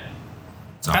 Yeah.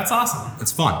 So that's awesome.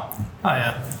 It's fun. Oh,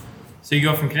 yeah. So you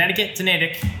go from Connecticut to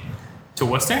Natick to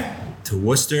Worcester? To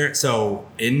Worcester. So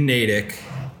in Natick,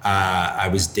 I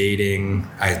was dating.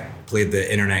 I played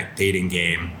the internet dating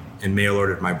game and mail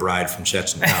ordered my bride from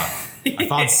Chechnya. I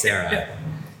found Sarah.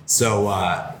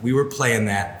 So we were playing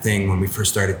that thing when we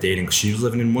first started dating. She was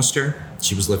living in Worcester.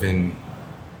 She was living,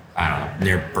 I don't know,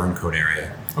 near Burncoat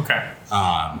area. Okay.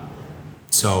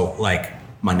 So like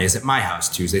Mondays at my house,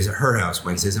 Tuesdays at her house,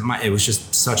 Wednesdays at my. It was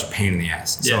just such a pain in the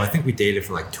ass. Yeah. So I think we dated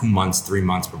for like 2 months, 3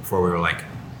 months before we were like,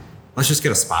 let's just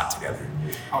get a spot together.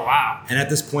 Oh wow! And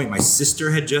at this point, my sister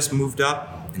had just moved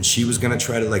up, and she was gonna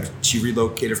try to she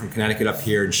relocated from Connecticut up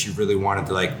here, and she really wanted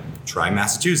to try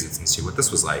Massachusetts and see what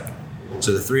this was like.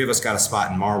 So the three of us got a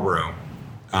spot in Marlborough.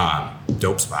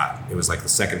 Dope spot. It was like the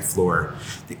second floor.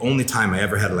 The only time I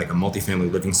ever had a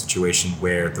multifamily living situation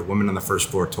where the woman on the first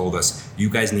floor told us, you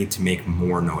guys need to make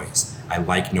more noise. I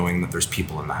like knowing that there's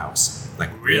people in the house.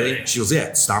 Like, really? She goes,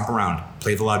 yeah, stomp around,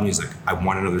 play the loud music. I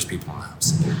want to know there's people in the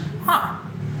house. Huh.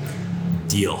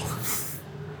 Deal.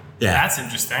 Yeah. That's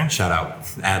interesting. Shout out.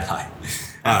 Ad high.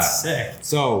 That's sick.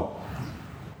 So,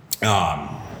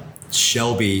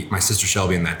 Shelby, my sister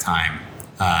Shelby in that time,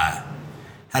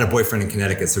 had a boyfriend in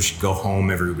Connecticut, so she'd go home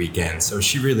every weekend. So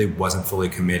she really wasn't fully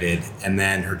committed. And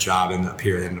then her job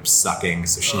ended up sucking,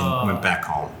 so she went back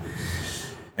home.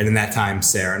 And in that time,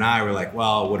 Sarah and I were like,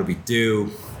 well, what do we do?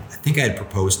 I think I had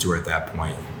proposed to her at that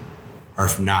point. Or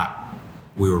if not,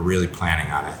 we were really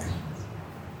planning on it.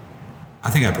 I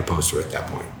think I proposed to her at that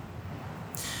point.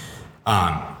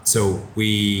 So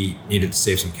we needed to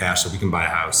save some cash so we can buy a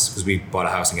house, because we bought a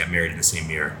house and got married in the same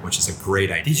year, which is a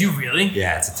great idea. Did you really?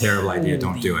 Yeah, it's a terrible idea.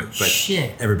 Don't do it. But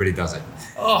everybody does it.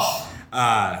 Oh.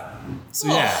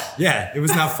 Yeah, it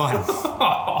was not fun.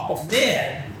 Oh,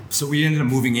 man. So we ended up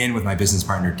moving in with my business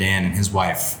partner, Dan, and his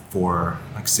wife for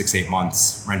like 6-8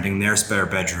 months, renting their spare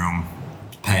bedroom,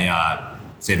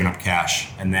 saving up cash.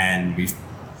 And then we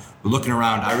were looking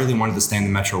around. I really wanted to stay in the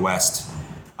Metro West.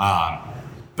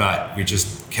 But we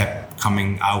just kept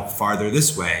coming out farther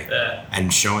this way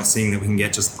and seeing that we can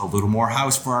get just a little more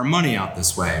house for our money out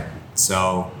this way.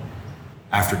 So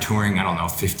after touring,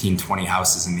 15, 20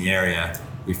 houses in the area,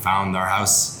 we found our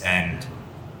house, and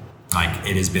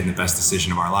it has been the best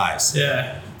decision of our lives.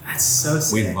 Yeah. That's so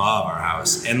sick. We love our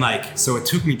house. And so it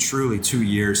took me truly 2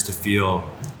 years to feel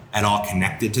at all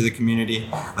connected to the community.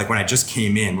 Like when I just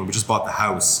came in, when we just bought the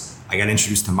house, I got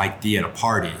introduced to Mike D at a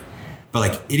party.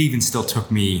 But it even still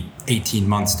took me 18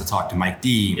 months to talk to Mike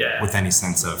D with any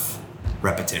sense of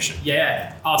repetition.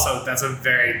 Yeah. Also, that's a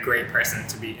very great person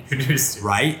to be introduced to.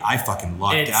 Right? I fucking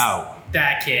lucked out.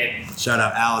 That kid. Shout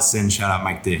out Allison. Shout out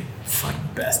Mike D.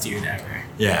 Fucking best dude ever.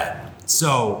 Yeah.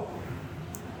 So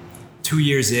 2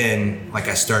 years in,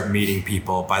 I start meeting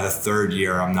people. By the third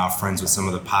year, I'm now friends with some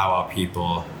of the powwow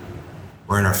people.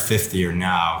 We're in our 5th year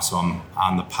now, so I'm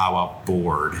on the powwow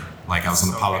board. I was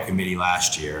on the powwow committee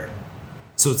last year.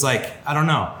 So it's I don't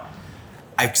know.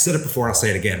 I've said it before and I'll say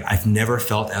it again. I've never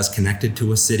felt as connected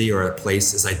to a city or a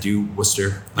place as I do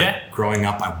Worcester. Growing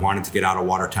up, I wanted to get out of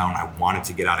Watertown. I wanted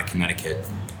to get out of Connecticut.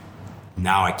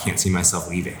 Now I can't see myself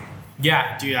leaving.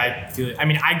 Yeah, dude, I feel it. I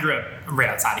mean, I grew up right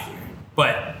outside of here.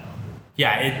 But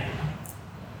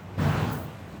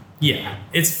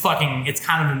it's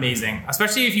kind of amazing.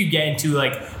 Especially if you get into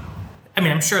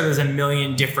I'm sure there's a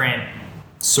million different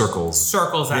circles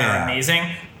that are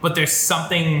amazing. But there's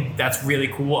something that's really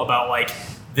cool about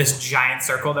this giant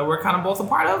circle that we're kind of both a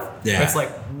part of. Yeah. It's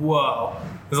whoa.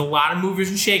 There's a lot of movers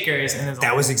and shakers, and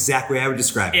that was exactly how I would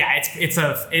describe it. Yeah, it's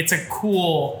a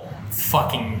cool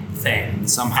fucking thing.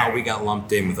 Somehow we got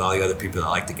lumped in with all the other people that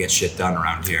like to get shit done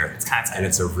around here. It's kind of and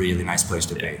it's a really nice place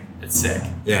to be. It's sick.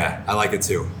 Yeah, I like it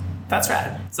too. That's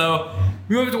rad. So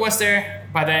we moved to Worcester.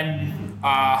 By then,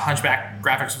 Hunchback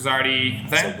Graphics was already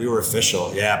there. So we were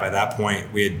official. Yeah, by that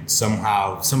point, we had some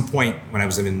point when I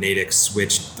was in Natick,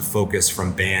 switched the focus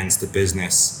from bands to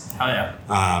business. Hell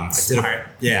yeah. Smart.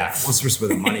 What's where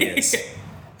the money is.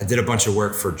 I did a bunch of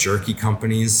work for jerky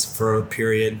companies for a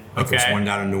period. There's one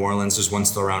down in New Orleans. There's one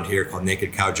still around here called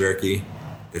Naked Cow Jerky.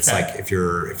 It's if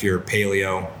you're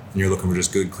paleo and you're looking for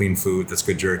just good, clean food, that's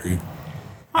good jerky.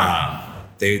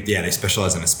 They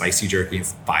specialize in a spicy jerky.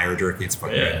 It's fire jerky. It's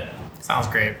fucking great. Sounds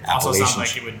great. Also sounds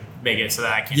like it would make it so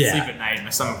that I can't sleep at night and my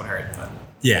stomach would hurt. But.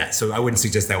 Yeah, so I wouldn't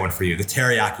suggest that one for you. The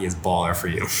teriyaki is baller for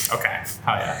you. Okay.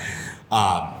 Hell yeah.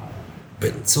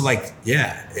 But so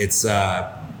it's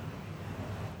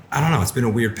I don't know. It's been a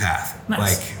weird path.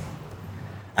 Nice.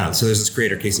 I don't know. So there's this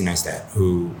creator, Casey Neistat,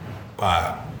 who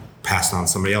passed on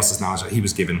somebody else's knowledge that he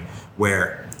was given,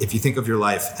 where if you think of your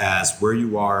life as where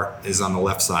you are is on the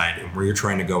left side and where you're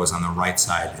trying to go is on the right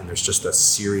side, and there's just a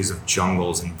series of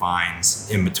jungles and vines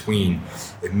in between,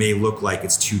 it may look like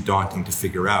it's too daunting to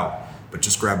figure out, but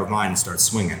just grab a vine and start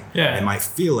swinging. Yeah. It might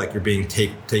feel like you're being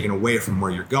taken away from where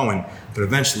you're going, but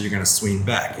eventually you're going to swing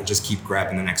back and just keep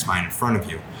grabbing the next vine in front of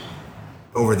you.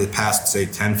 Over the past, say,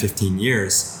 10, 15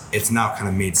 years, it's now kind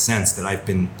of made sense that I've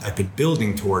been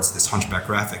building towards this Hunchback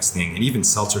Graphics thing, and even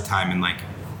Seltzer Time and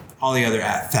all the other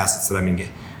facets that I've been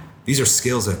getting. These are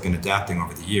skills I've been adapting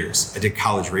over the years. I did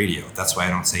college radio. That's why I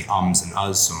don't say ums and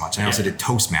uhs so much. I also did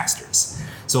Toastmasters.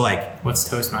 So what's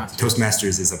Toastmasters?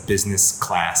 Toastmasters is a business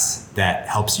class that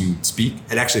helps you speak.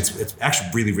 It's actually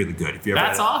really, really good. If you ever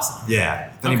That's awesome. Yeah.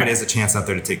 If anybody has a chance out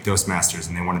there to take Toastmasters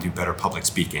and they want to do better public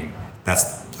speaking,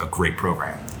 that's a great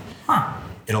program. Huh.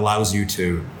 It allows you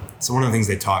to. So one of the things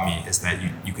they taught me is that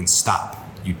you can stop.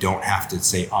 You don't have to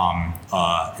say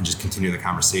and just continue the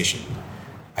conversation.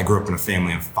 I grew up in a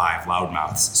family of 5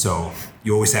 loudmouths, so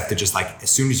you always have to just as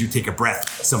soon as you take a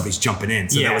breath, somebody's jumping in.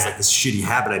 So that was this shitty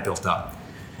habit I built up.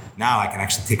 Now I can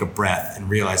actually take a breath and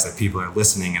realize that people are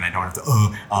listening, and I don't have to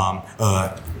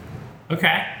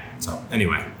Okay. So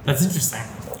anyway, that's interesting.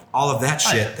 All of that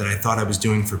shit that I thought I was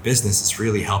doing for business is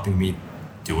really helping me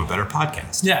do a better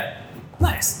podcast. Yeah.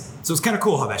 Nice. So it's kind of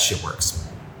cool how that shit works.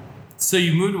 So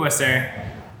you moved to Worcester.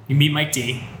 You meet Mike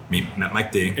D. Met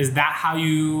Mike D. Is that how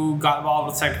you got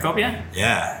involved with Technocopia?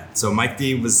 Yeah. So Mike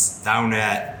D was down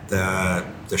at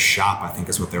the shop, I think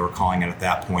is what they were calling it at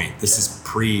that point. This is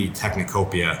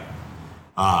pre-Technocopia.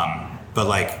 But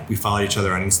like we followed each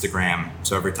other on Instagram.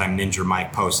 So every time Ninja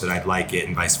Mike posted, I'd like it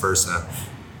and vice versa.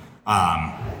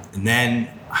 And then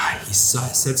he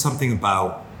said something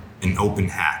about an open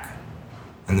hack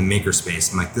in the makerspace.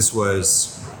 And like this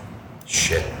was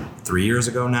 3 years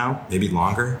ago now, maybe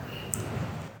longer,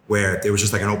 where there was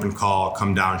just like an open call,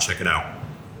 come down, check it out.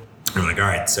 And we're like, all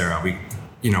right, Sarah,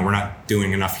 we're not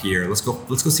doing enough here. Let's go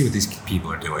see what these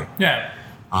people are doing. Yeah.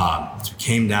 So we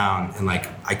came down and like,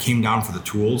 I came down for the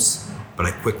tools, but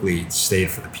I quickly stayed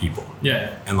for the people.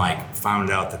 Yeah. And like found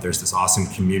out that there's this awesome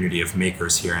community of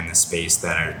makers here in this space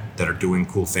that are doing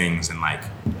cool things and like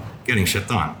getting shit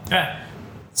done. Yeah.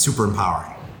 Super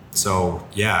empowering. So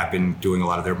yeah, I've been doing a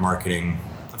lot of their marketing.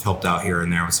 I've helped out here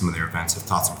and there with some of their events. I've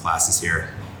taught some classes here.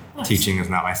 Nice. Teaching is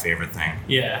not my favorite thing.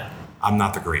 Yeah. I'm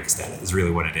not the greatest at it, is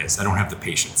really what it is. I don't have the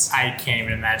patience. I can't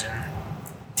even imagine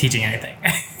teaching anything.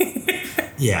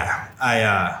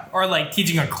 Yeah. Or like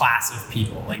teaching a class of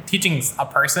people. Like teaching a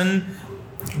person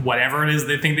whatever it is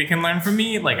they think they can learn from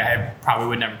me. Like I probably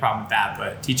wouldn't have a problem with that,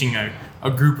 but teaching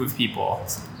a group of people.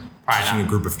 Teaching a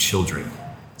group of children.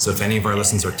 So if any of our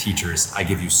listeners are teachers, I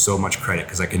give you so much credit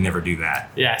because I can never do that.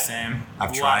 Yeah, same.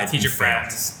 I've tried. Teacher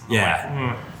friends.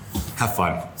 Yeah. Have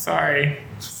fun. Sorry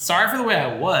for the way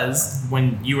I was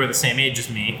when you were the same age as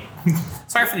me.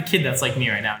 Sorry for the kid that's like me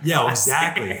right now. Yeah,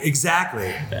 exactly.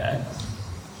 Bad.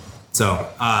 So,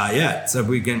 so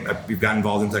we've gotten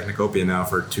involved in Technocopia now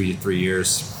for 2 to 3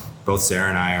 years. Both Sarah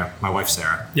and I, my wife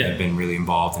Sarah, have been really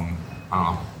involved in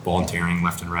volunteering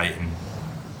left and right. And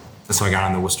that's how I got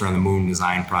on the Worcester on the Moon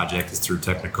design project, is through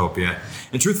Technocopia.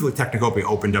 And truthfully, Technocopia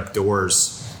opened up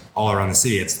doors all around the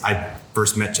city. I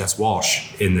first met Jess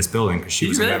Walsh in this building because she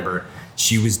was a member.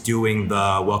 She was doing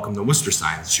the Welcome to Worcester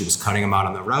signs. She was cutting them out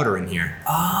on the router in here.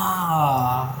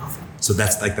 Ah. So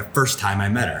that's like the first time I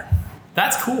met her.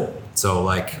 That's cool. So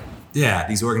like, yeah,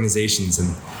 these organizations,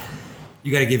 and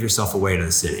you got to give yourself away to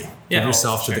the city. Give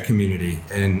yourself to the community,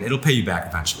 and it'll pay you back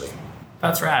eventually.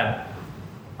 That's rad.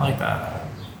 I like that.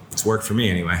 It's worked for me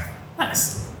anyway.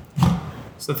 Nice.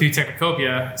 So through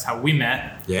Technocopia is how we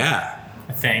met. Yeah.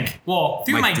 I think. Well,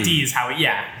 through Mike D is how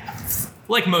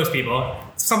like most people,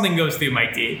 something goes through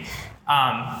Mike D.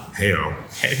 Hey-o.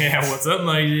 Yeah, what's up,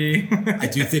 Mike D? I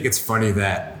do think it's funny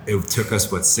that it took us,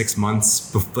 6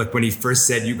 months, like when he first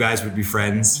said you guys would be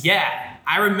friends. Yeah,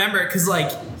 I remember because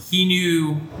like he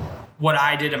knew what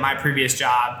I did at my previous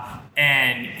job,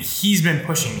 and he's been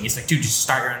pushing me. He's like, dude, just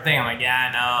start your own thing. I'm like,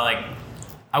 yeah, no, like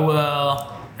I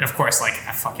will. And of course, like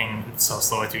I fucking am so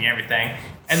slow at doing everything.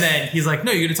 And then he's like,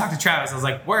 no, you're gonna talk to Travis. I was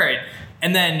like, word.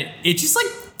 And then it just like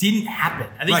didn't happen.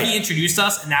 I think he introduced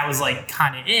us, and that was like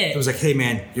kind of it. It was like, hey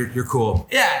man, you're cool.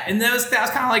 Yeah, and that was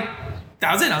kind of like,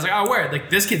 that was it. I was like, oh, word, like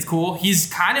this kid's cool.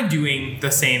 He's kind of doing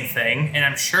the same thing, and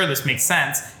I'm sure this makes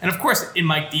sense. And of course, in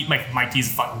Mike D's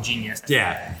a fucking genius.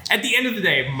 Yeah. At the end of the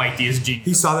day, Mike D is a genius.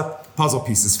 He saw the puzzle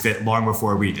pieces fit long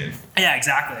before we did. Yeah,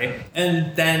 exactly.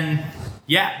 And then,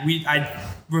 I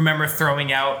remember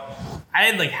throwing out, I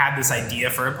had this idea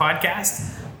for a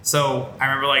podcast. So I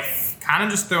remember like kind of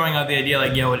just throwing out the idea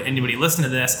like, yo, would anybody listen to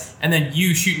this? And then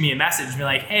you shoot me a message and be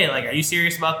like, hey, like, are you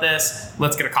serious about this?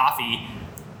 Let's get a coffee.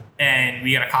 And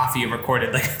we got a coffee and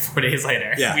recorded like 4 days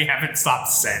later. Yeah. We haven't stopped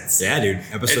since. Yeah, dude.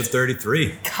 Episode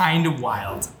 33. Kind of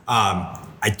wild. I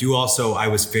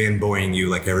was fanboying you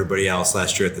like everybody else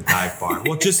last year at the dive bar.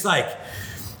 Well, just like,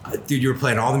 dude, you were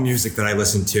playing all the music that I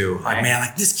listened to. Like, man,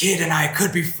 like this kid and I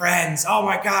could be friends. Oh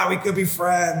my God, we could be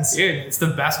friends. Dude, it's the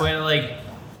best way to like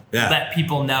let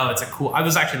people know it's a cool. I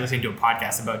was actually listening to a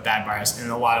podcast about dive bars,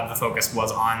 and a lot of the focus was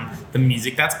on the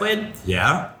music that's played.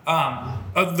 Yeah. I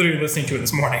was literally listening to it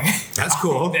this morning. That's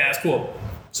cool. Yeah, that's cool.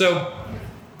 So,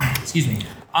 excuse me.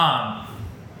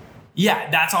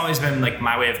 That's always been like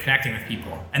my way of connecting with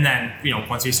people. And then,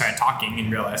 once we started talking and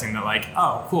realizing that like,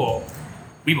 oh, cool.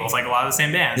 We both like a lot of the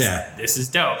same bands. Yeah. This is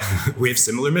dope. We have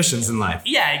similar missions in life.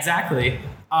 Yeah, exactly.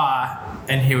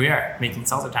 And here we are, making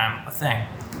Seltzer Time a thing.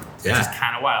 Yeah. Which is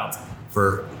kind of wild.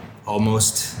 For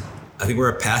almost, I think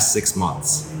we're past 6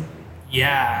 months.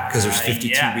 Yeah. Because there's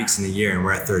 52 weeks in the year and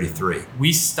we're at 33.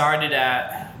 We started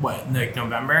at, like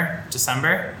November,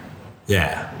 December?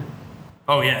 Yeah.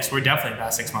 Oh, yes, we're definitely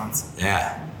past 6 months.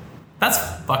 Yeah. That's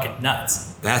fucking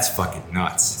nuts.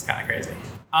 It's kind of crazy.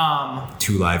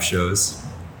 2 live shows.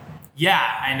 Yeah,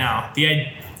 I know.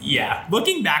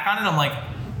 Looking back on it, I'm like,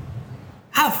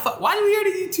 how the fuck? Why do we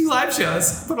already do 2 live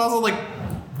shows? But also, like,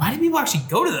 why do people actually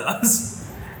go to those?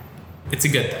 It's a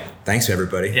good thing. Thanks,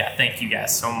 everybody. Yeah, thank you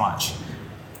guys so much.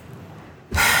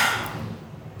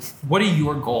 What are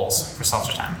your goals for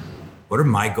Seltzer Time? What are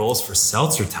my goals for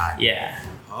Seltzer Time? Yeah.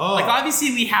 Oh. Like,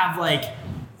 obviously, we have, like,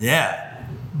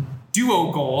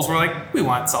 duo goals. We're like, we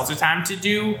want Seltzer Time to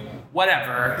do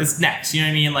whatever is next. You know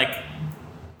what I mean? Like,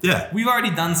 we've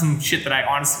already done some shit that I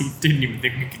honestly didn't even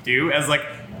think we could do as, like,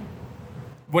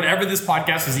 whatever this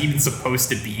podcast was even supposed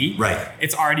to be. Right.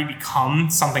 It's already become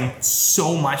something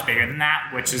so much bigger than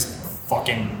that, which is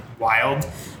fucking wild.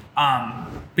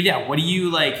 But yeah, what do you,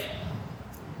 like,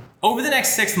 over the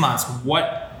next 6 months,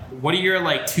 what are your,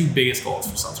 like, 2 biggest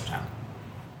goals for Seltzer Time?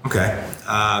 Okay.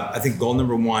 I think goal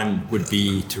number 1 would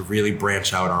be to really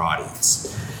branch out our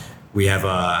audience. We have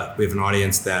an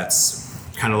audience that's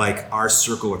kind of like our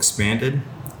circle expanded,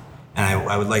 and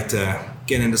I would like to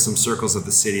get into some circles of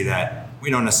the city that we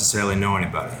don't necessarily know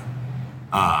anybody.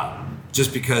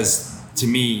 Just because, to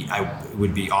me, it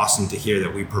would be awesome to hear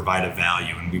that we provide a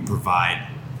value and we provide,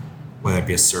 whether it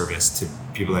be a service to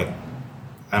people that,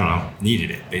 I don't know, needed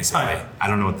it, basically. Right. I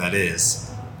don't know what that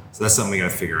is. So that's something we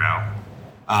got to figure out.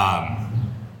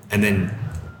 And then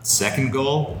second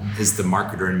goal is the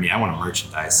marketer in me. I want to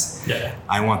merchandise. Yeah.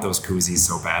 I want those koozies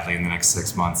so badly in the next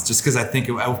 6 months, just because I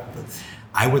think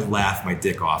I would laugh my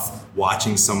dick off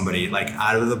watching somebody, like,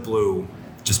 out of the blue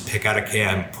just pick out a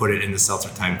can, put it in the Seltzer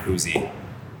Time koozie.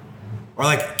 Or,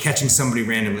 like, catching somebody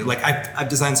randomly. Like, I've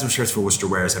designed some shirts for Worcester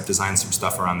Wears. I've designed some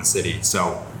stuff around the city.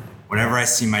 So whenever I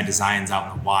see my designs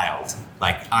out in the wild,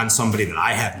 like, on somebody that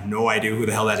I have no idea who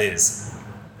the hell that is,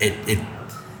 it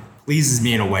pleases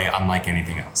me in a way unlike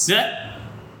anything else. Yeah.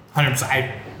 100%.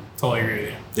 I totally agree with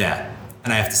you. Yeah.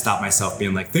 And I have to stop myself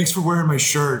being like, thanks for wearing my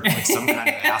shirt, like some kind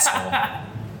of asshole.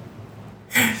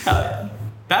 Hell yeah.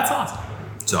 That's awesome.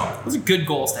 So those are good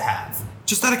goals to have.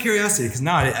 Just out of curiosity, because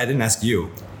now I didn't ask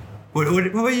you. What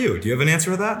about you? Do you have an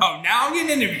answer to that? Oh, now I'm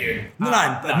getting interviewed.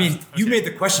 I mean, you made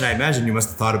the question. I imagine you must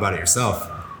have thought about it yourself.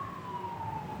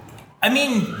 I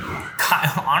mean,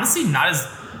 honestly, not as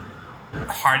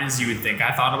hard as you would think.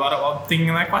 I thought about it while thinking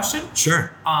of that question.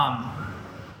 Sure.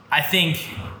 I think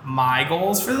my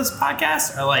goals for this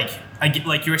podcast are like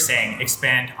you were saying,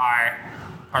 expand our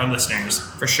listeners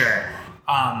for sure.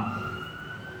 I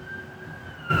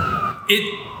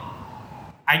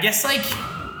guess, like,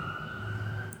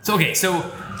 so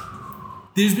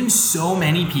there's been so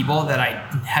many people that I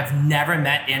have never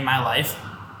met in my life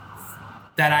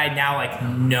that I now, like,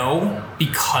 know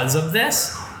because of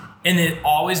this. And it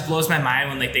always blows my mind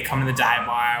when, like, they come to the dive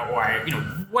bar or, you know,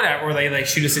 whatever, or they, like,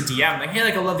 shoot us a DM, like, hey,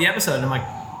 like, I love the episode. And I'm like,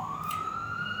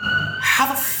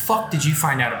 how the fuck did you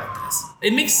find out about this?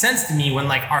 It makes sense to me when,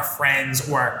 like, our friends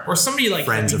or somebody, like,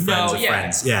 friends of friends of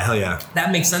friends. Yeah, hell yeah.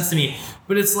 That makes sense to me.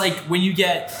 But it's like when you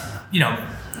get, you know,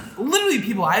 literally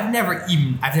people I've never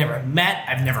met,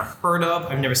 I've never heard of,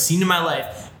 I've never seen in my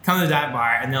life come to the dive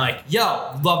bar and they're like,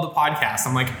 yo, love the podcast.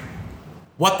 I'm like,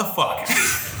 what the fuck?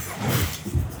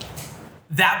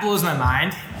 That blows my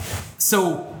mind.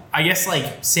 So I guess,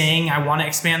 like, saying I want to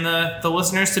expand the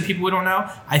listeners to people we don't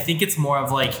know, I think it's more of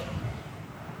like,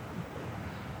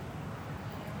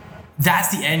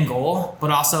 that's the end goal,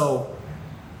 but also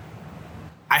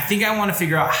I think I want to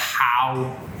figure out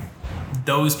how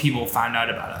those people found out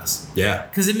about us. Yeah.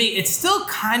 Because it still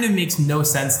kind of makes no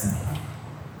sense to me.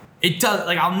 It does.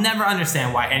 Like, I'll never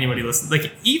understand why anybody listens.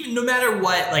 Like, even no matter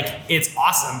what, like, it's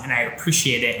awesome and I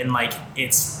appreciate it. And, like,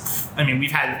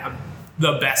 we've had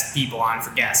the best people on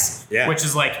for guests. Yeah. Which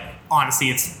is, like,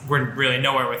 honestly, we're really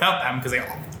nowhere without them because they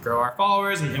all grow our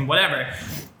followers and whatever.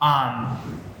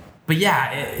 But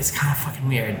yeah, it's kind of fucking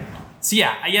weird. So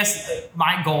yeah, I guess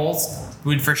my goals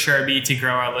would for sure be to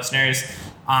grow our listeners.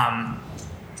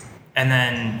 And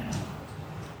then,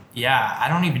 yeah, I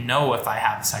don't even know if I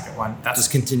have a second one.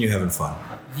 Just continue having fun.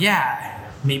 Yeah.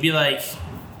 Maybe, like,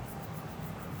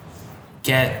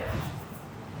 get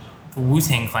the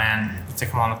Wu-Tang Clan to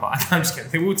come on the pod. I'm just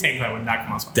kidding. The Wu-Tang Clan would not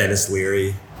come on the pod. Dennis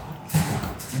Leary.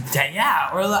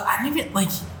 Yeah. Or I don't even, like...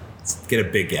 Get a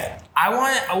big get. I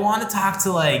want to talk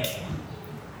to, like...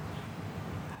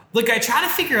 Look, I try to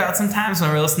figure out sometimes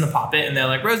when we're listening to Pop It and they're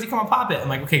like, Rosie, come on, Pop It. I'm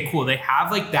like, okay, cool. They have,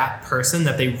 like, that person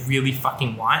that they really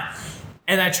fucking want.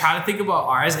 And I try to think about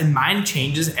ours, and mine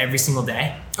changes every single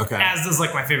day. Okay. As does,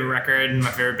 like, my favorite record and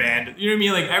my favorite band. You know what I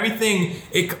mean? Like,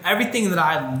 everything that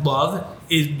I love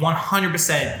is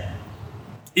 100%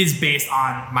 is based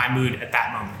on my mood at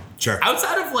that moment. Sure.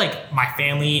 Outside of, like, my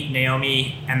family,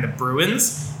 Naomi, and the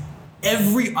Bruins,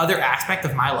 every other aspect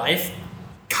of my life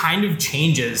kind of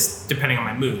changes depending on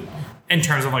my mood in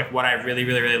terms of, like, what I really,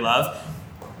 really, really love.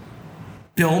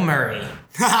 Bill Murray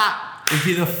It'd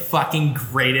be the fucking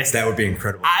greatest. That would be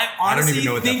incredible. I honestly don't even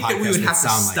know what think that that we would have to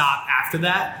sound like. stop after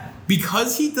that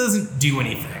because he doesn't do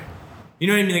anything. You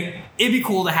know what I mean? Like, it'd be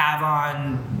cool to have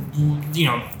on,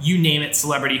 you name it,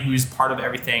 celebrity who's part of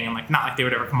everything, and like not like they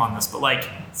would ever come on this, but like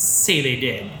say they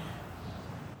did.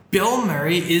 Bill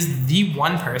Murray is the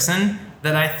one person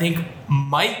that I think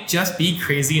might just be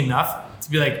crazy enough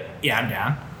to be like, yeah, I'm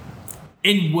down,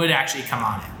 and would actually come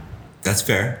on it. That's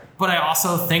fair. But I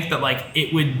also think that like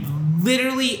it would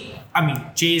literally,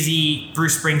 Jay-Z,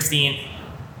 Bruce Springsteen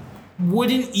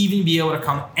wouldn't even be able to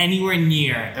come anywhere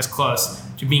near as close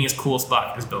to being as cool as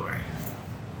fuck as Bill Murray.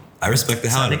 I respect the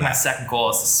hell I out of think my that. second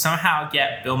goal is to somehow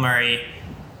get Bill Murray.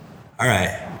 All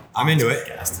right. I'm into it.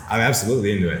 Podcast. I'm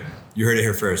absolutely into it. You heard it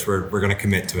here first. We're going to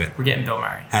commit to it. We're getting Bill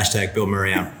Murray. Hashtag Bill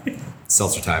Murray out.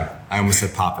 Seltzer time. I almost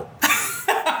said pop it.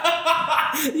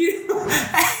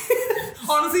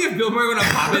 Honestly, if Bill Murray went on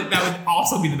Pop It, that would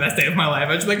also be the best day of my life.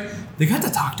 I'd just be like, they got to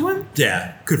talk to him?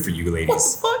 Yeah. Good for you, ladies. What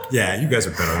the fuck? Yeah, you guys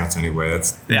are better than us anyway.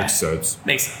 Makes sense.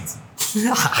 Makes sense.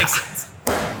 Makes sense.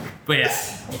 But yeah.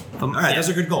 All right, those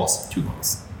are good goals. 2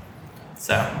 goals.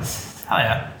 So, hell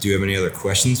yeah. Do you have any other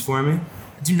questions for me?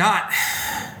 I do not.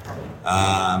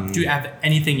 Do you have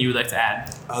anything you would like to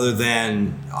add? Other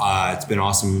than it's been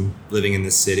awesome living in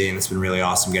this city, and it's been really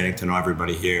awesome getting to know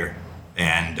everybody here.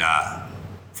 And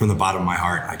from the bottom of my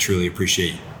heart, I truly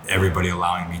appreciate everybody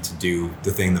allowing me to do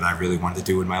the thing that I really wanted to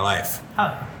do in my life. Hell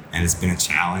yeah. And it's been a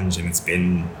challenge, and it's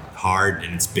been hard,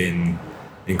 and it's been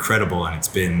incredible, and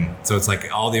it's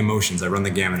like all the emotions. I run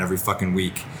the gamut every fucking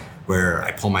week where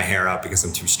I pull my hair out because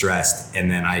I'm too stressed,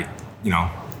 and then I,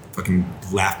 fucking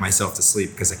laugh myself to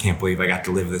sleep because I can't believe I got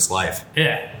to live this life.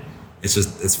 Yeah.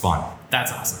 It's fun.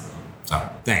 That's awesome. So,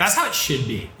 thanks. That's how it should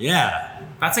be. Yeah.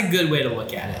 That's a good way to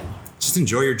look at it. Just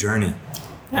enjoy your journey.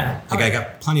 Yeah. Like, I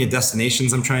got plenty of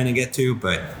destinations I'm trying to get to,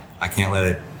 but I can't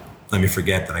let me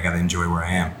forget that I got to enjoy where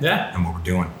I am. Yeah. And what we're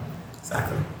doing.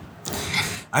 Exactly.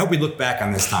 I hope we look back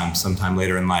on this time sometime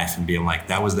later in life and be like,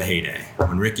 that was the heyday.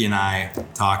 When Ricky and I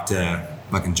talked to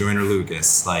fucking Joyner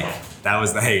Lucas, like, that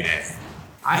was the heyday.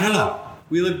 I don't know.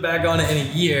 We look back on it in a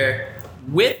year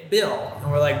with Bill,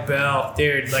 and we're like, Bill,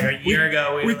 dude, like a year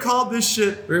ago, We called this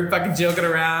shit. we were fucking joking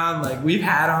around, like we've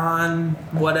had on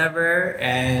whatever,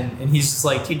 and he's just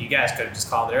like, dude, you guys could have just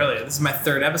called it earlier. This is my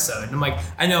 3rd episode. And I'm like,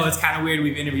 I know it's kind of weird.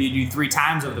 We've interviewed you 3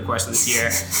 times over the course of this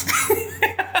year.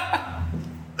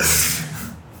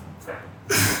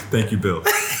 Thank you, Bill.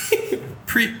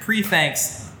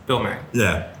 Pre-thanks, Bill Murray.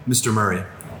 Yeah, Mr. Murray.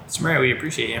 Mr. Murray, we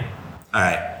appreciate you. All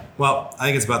right. Well, I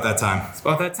think it's about that time. It's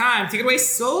about that time. Take it away,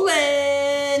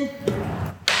 Solon.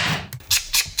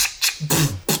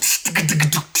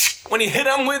 When you hit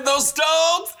them with those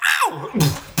stones, ow!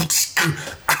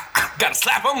 Gotta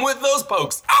slap them with those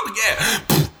pokes. Oh, yeah!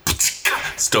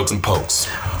 Stokes and pokes.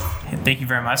 Thank you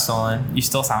very much, Solon. You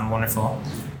still sound wonderful.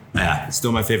 Yeah, it's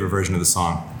still my favorite version of the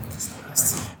song.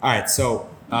 All right, so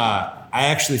I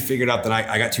actually figured out that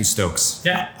I got 2 Stokes.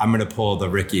 Yeah. I'm going to pull the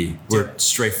Ricky. We're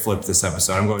straight flip this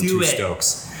episode. I'm going Do 2 it.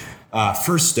 Stokes.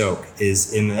 First Stoke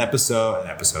is in the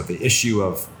the issue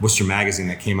of Worcester magazine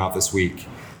that came out this week.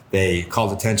 They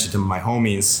called attention to my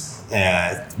homies,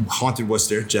 Haunted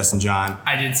Worcester, Jess and John.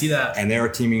 I did see that. And they were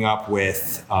teaming up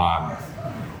with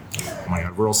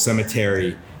Rural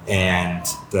Cemetery and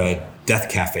the Death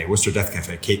Cafe, Worcester Death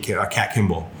Cafe, Kat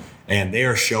Kimball. And they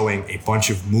are showing a bunch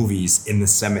of movies in the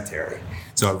cemetery.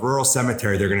 So at Rural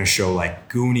Cemetery, they're going to show like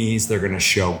Goonies. They're going to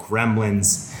show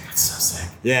Gremlins. That's so sick.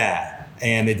 Yeah.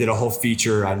 And they did a whole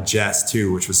feature on Jess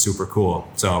too, which was super cool.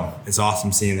 So it's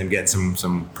awesome seeing them get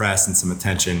some press and some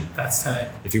attention. That's tight.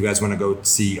 If you guys want to go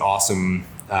see awesome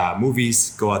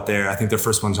movies, go out there. I think their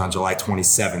first one's on July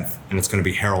 27th, and it's going to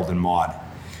be Harold and Maude.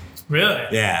 Really?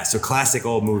 Yeah, so classic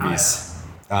old movies.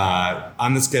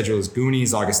 On the schedule is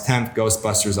Goonies, August 10th,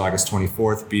 Ghostbusters, August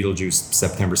 24th, Beetlejuice,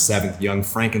 September 7th, Young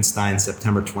Frankenstein,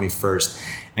 September 21st,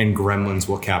 and Gremlins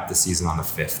will cap the season on the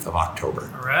 5th of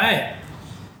October. All right.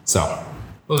 So,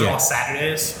 Those are yeah. all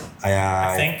Saturdays?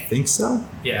 I think so.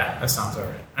 Yeah, that sounds all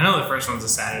right. I know the first one's a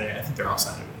Saturday. I think they're all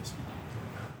Saturdays.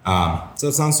 So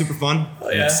it sounds super fun. Oh,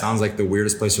 yeah. It sounds like the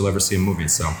weirdest place you'll ever see a movie.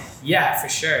 So, Yeah, for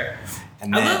sure.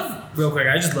 and I then, love, real quick,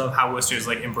 I just love how Worcester is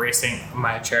like embracing,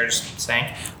 my chair just sank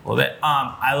a little bit.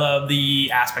 I love the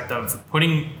aspect of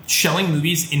showing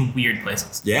movies in weird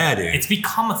places. yeah, dude. It's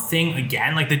become a thing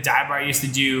again. Like the dive bar used to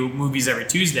do movies every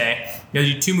Tuesday. They'll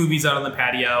do 2 movies out on the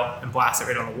patio and blast it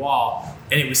right on the wall.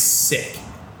 And it was sick.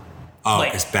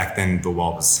 like- because back then the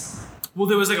wall was. Well,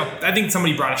 there was like I think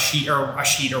somebody brought a sheet or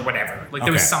whatever. Like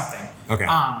there was Okay. something. Okay.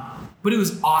 But it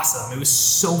was awesome. It was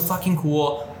so fucking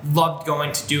cool. Loved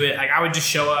going to do it. Like, I would just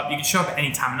show up. You could show up at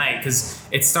any time of night because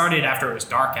it started after it was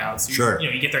dark out. So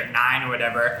you get there at 9 or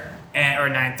whatever, or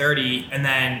 9:30, and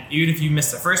then even if you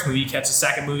missed the first movie, you catch the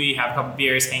second movie, have a couple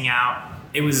beers, hang out.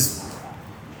 It was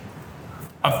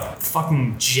a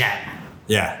fucking jet.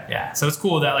 Yeah. So it's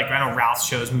cool that like I know Ralph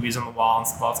shows movies on the wall and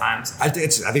stuff all times. I think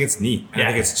it's neat. I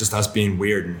think it's just us being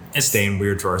weird and staying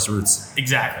weird to our roots.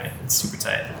 Exactly. It's super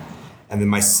tight. And then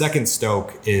my second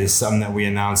stoke is something that we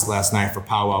announced last night for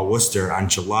Powwow Worcester on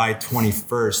July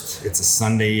 21st. It's a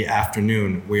Sunday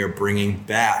afternoon. We are bringing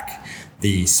back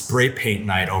the spray paint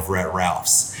night over at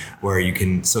Ralph's, where you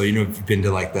can, so if you've been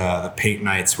to like the paint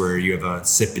nights where you have a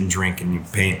sip and drink and you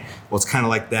paint, well, it's kind of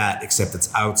like that, except it's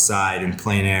outside in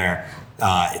plein air.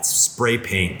 It's spray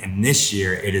paint, and this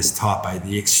year it is taught by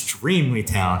the extremely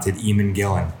talented Eamon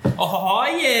Gillen. Oh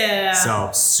yeah!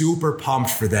 So super pumped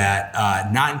for that.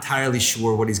 Not entirely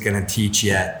sure what he's going to teach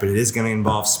yet, but it is going to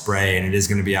involve spray and it is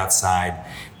going to be outside.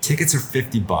 Tickets are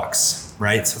 $50,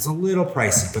 right? So it's a little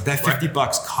pricey, but that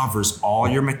 $50 covers all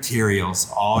your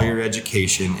materials, all your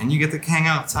education, and you get to hang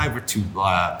outside for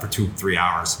 3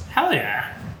 hours. Hell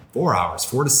yeah! 4 hours,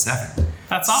 4 to 7.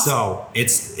 That's awesome. So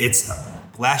it's.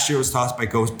 Last year was taught by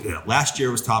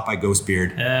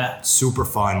Ghostbeard. Yeah. Super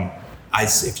fun.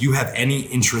 If you have any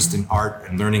interest in art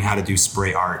and learning how to do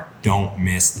spray art, don't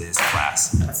miss this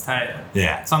class. That's tight.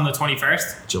 Yeah. It's on the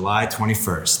 21st? July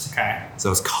 21st. Okay.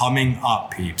 So it's coming up,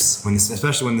 peeps.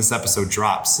 Especially when this episode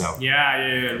drops. So.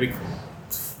 Yeah.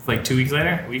 Like 2 weeks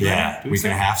later? Week and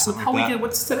a half, something like that.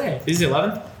 What's today? This is the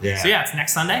 11th? Yeah. So it's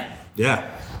next Sunday? Yeah.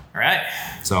 All right.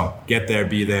 So get there,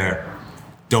 be there.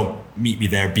 Don't meet me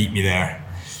there, beat me there.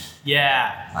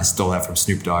 Yeah. I stole that from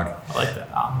Snoop Dogg. I like that.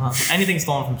 Anything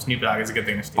stolen from Snoop Dogg is a good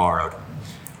thing to steal. Borrowed.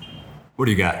 What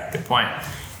do you got? Good point.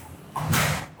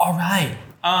 All right.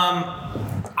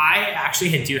 I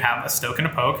actually do have a stoke and a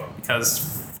poke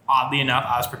because oddly enough,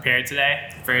 I was prepared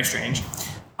today. Very strange.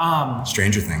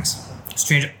 Stranger Things.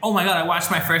 Oh my God, I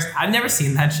watched my first. I've never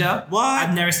seen that show. What?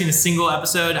 I've never seen a single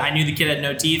episode. I knew the kid had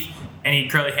no teeth and he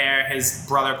had curly hair. His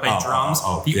brother played drums.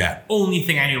 The only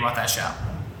thing I knew about that show.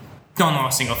 Don't know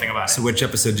a single thing about it. So which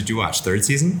episode did you watch? Third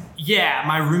season? Yeah,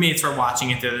 my roommates were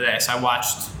watching it the other day, so I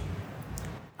watched.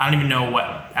 I don't even know what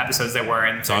episodes there were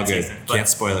in the third season. Can't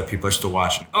spoil it. People are still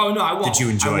watching. Oh no, I won't. Did you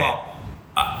enjoy it?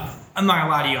 I'm not gonna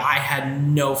lie to you. I had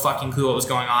no fucking clue what was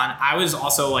going on. I was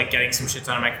also like getting some shit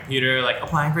done on my computer, like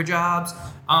applying for jobs. So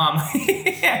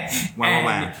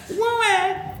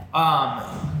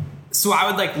I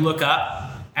would like look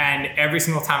up, and every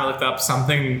single time I looked up,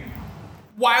 something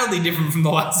wildly different from the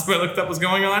last time I looked up was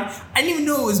going on. I didn't even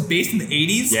know it was based in the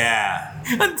 80s. Yeah.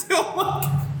 Until like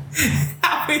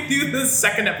halfway through the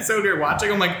second episode we were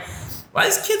watching, I'm like, why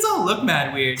does kids all look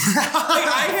mad weird? Like,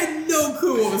 I had no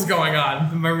clue what was going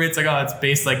on. My roommate's like, oh, it's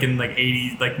based like in like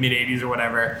 80s, like mid 80s or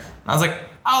whatever. And I was like,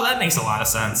 oh, that makes a lot of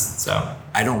sense. So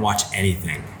I don't watch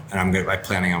anything, and I'm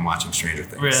planning on watching Stranger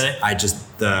Things. Really?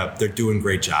 They're doing a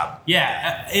great job.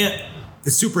 Yeah.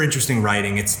 It's super interesting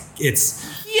writing. It's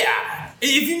yeah.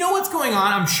 If you know what's going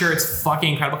on, I'm sure it's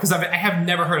fucking incredible because I have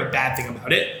never heard a bad thing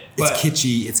about it. It's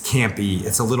kitschy, it's campy,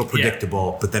 it's a little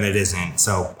predictable, but then it isn't.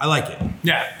 So I like it.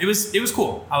 Yeah, it was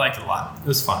cool. I liked it a lot. It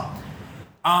was fun.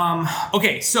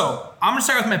 Okay, so I'm gonna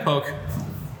start with my poke.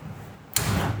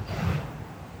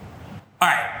 All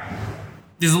right.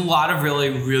 There's a lot of really,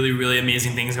 really, really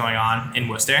amazing things going on in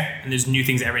Worcester, and there's new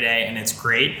things every day, and it's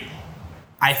great.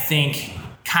 I think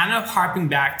kind of harping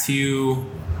back to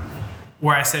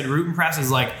where I said Root and Press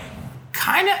is like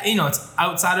kind of, it's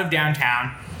outside of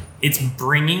downtown. It's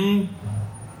bringing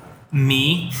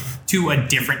me to a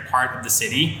different part of the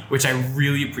city, which I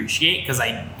really appreciate because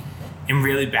I am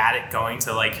really bad at going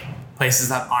to like places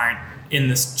that aren't in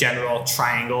this general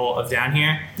triangle of down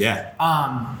here. Yeah.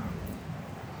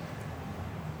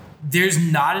 There's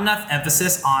not enough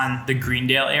emphasis on the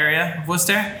Greendale area of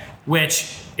Worcester,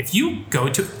 which if you go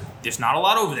to, there's not a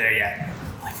lot over there yet.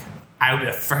 I would be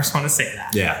the first one to say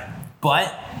that. Yeah.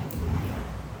 But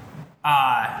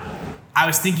I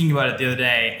was thinking about it the other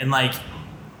day, and like,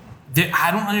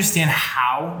 I don't understand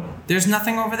how there's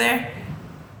nothing over there.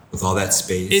 With all that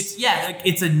space.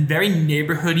 It's a very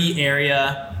neighborhoody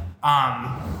area.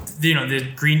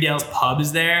 The Greendale's pub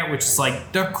is there, which is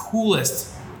like the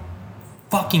coolest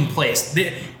fucking place.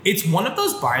 It's one of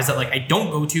those bars that like I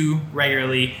don't go to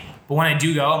regularly, but when I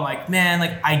do go, I'm like, man,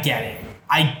 like I get it.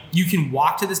 You can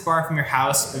walk to this bar from your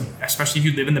house, especially if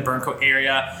you live in the Burncoat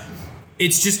area.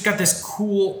 It's just got this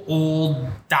cool old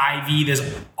divey. There's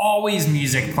always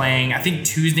music playing. I think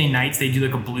Tuesday nights they do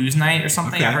like a blues night or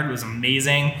something. Okay. I heard it was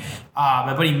amazing.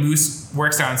 My buddy Moose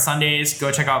works there on Sundays.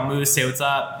 Go check out Moose. Say what's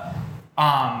up.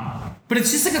 But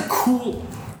it's just like a cool.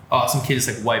 Oh, some kid just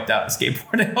like wiped out the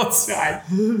skateboard outside.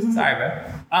 Sorry, bro.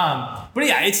 But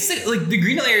yeah, it's just like the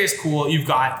Greenville area is cool. You've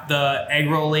got the egg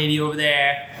roll lady over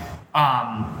there.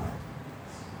 Yeah,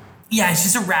 it's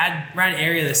just a rad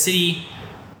area of the city.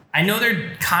 I know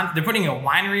they're putting a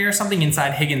winery or something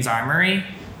inside Higgins Armory.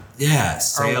 Yeah,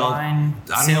 Or wine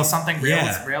sale something. Rail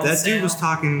that sale. dude was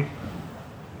talking.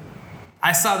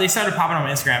 I saw they started popping on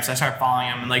my Instagram, so I started following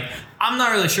them. And like, I'm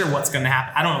not really sure what's going to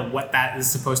happen. I don't know what that is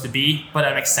supposed to be, but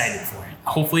I'm excited for it.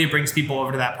 Hopefully, it brings people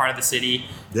over to that part of the city.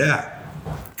 Yeah.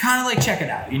 Kind of like check it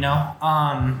out, you know.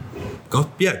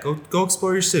 Go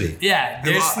explore your city. Yeah,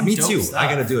 there's some me dope too. stuff.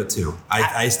 I gotta do it too.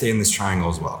 I stay in this triangle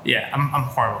as well. Yeah, I'm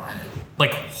horrible at it.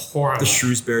 Like horrible. The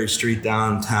Shrewsbury Street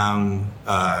downtown.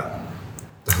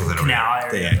 Canal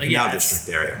area. Canal District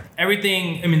area.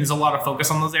 Everything. I mean, there's a lot of focus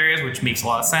on those areas, which makes a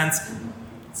lot of sense.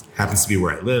 Happens to be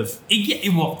where I live.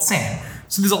 Well, same.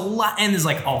 So there's a lot, and there's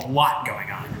like a lot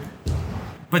going on.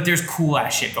 But there's cool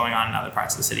ass shit going on in other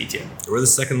parts of the city too. We're the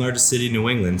second largest city in New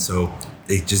England, so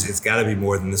it's got to be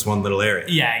more than this one little area.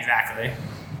 Yeah, exactly.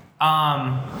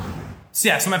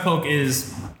 So my poke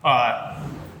is.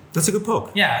 That's a good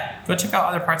poke. Yeah, go check out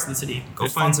other parts of the city. Go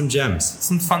find some gems.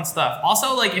 Some fun stuff.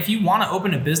 Also, like if you want to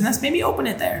open a business, maybe open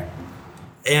it there.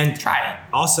 And try it.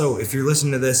 Also, if you're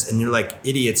listening to this and you're like,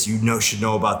 idiots, should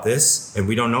know about this, and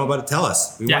we don't know about it, tell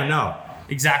us. We want to know.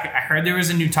 Exactly. I heard there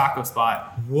was a new taco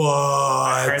spot. What?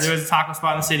 I heard there was a taco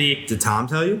spot in the city. Did Tom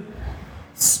tell you?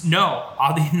 No.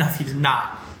 Oddly enough, he did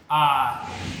not.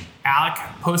 Alec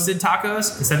posted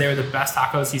tacos and said they were the best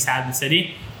tacos he's had in the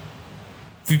city.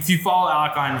 If you follow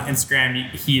Alec on Instagram,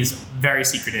 he is very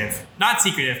secretive. Not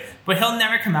secretive, but he'll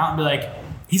never come out and be like,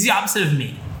 he's the opposite of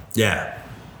me. Yeah.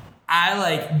 I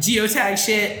like geotag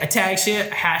shit, I tag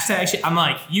shit, I hashtag shit. I'm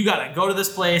like, you gotta go to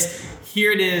this place.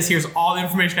 Here it is. Here's all the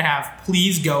information I have.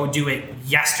 Please go do it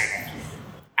yesterday.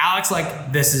 Alex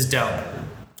like, this is dope.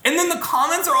 And then the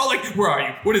comments are all like, where are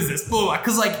you? What is this? Blah, blah.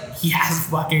 Cause like he has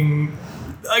fucking,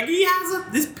 like he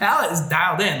has this palette is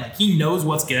dialed in. Like he knows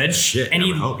what's good. Shit. And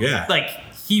yeah. Like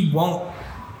he will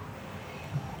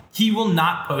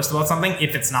not post about something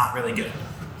if it's not really good.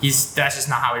 That's just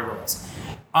not how he rolls.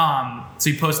 So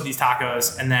he posted these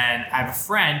tacos, and then I have a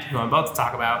friend who I'm about to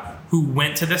talk about who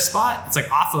went to this spot. It's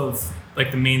like off of like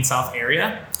the main south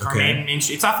area, or main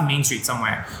street. It's off of Main Street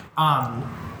somewhere.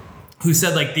 Who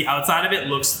said like the outside of it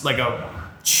looks like a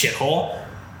shithole.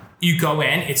 You go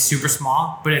in, it's super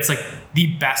small, but it's like the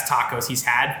best tacos he's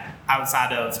had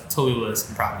outside of Tallulah's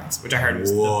in Providence, which I heard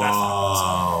was the best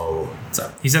tacos.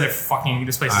 So he said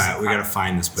this place. All right, we gotta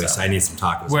find this place. So, I need some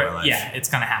tacos in my life. Yeah, it's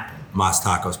gonna happen. Mas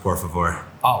tacos, por favor.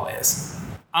 Always.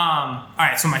 All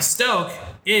right, so my stoke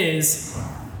is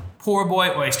Poor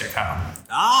Boy Oyster Co.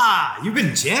 You've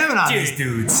been jamming on these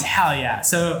dudes. Hell yeah.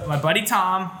 So my buddy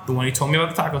Tom, the one who told me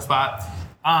about the taco spot,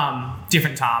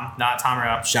 different Tom, not Tom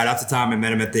Rowe. Shout out to Tom. I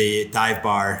met him at the dive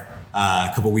bar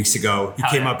a couple weeks ago. He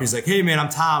came up, he's like, hey man, I'm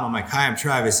Tom. I'm like, hi, I'm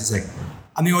Travis. He's like,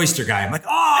 I'm the oyster guy. I'm like,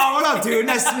 oh, what up, dude?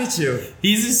 Nice to meet you.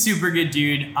 He's a super good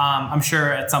dude. I'm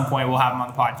sure at some point we'll have him on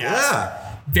the podcast. Yeah.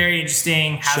 Very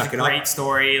interesting. Has a great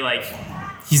story. Like,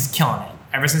 he's killing it.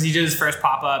 Ever since he did his first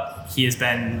pop-up, he has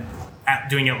been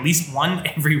doing at least one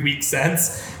every week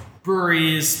since.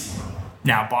 Breweries,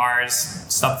 now bars,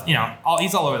 stuff,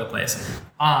 he's all over the place.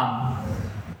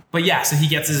 But yeah, so he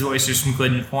gets his oysters from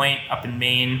Glidden Point up in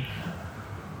Maine.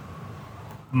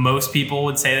 Most people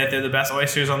would say that they're the best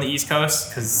oysters on the East Coast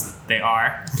because they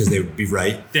are. Because they would be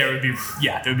right. They would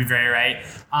be very right.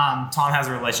 Tom has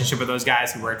a relationship with those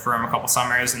guys who worked for him a couple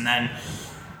summers, and then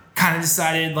kind of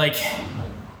decided like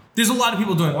there's a lot of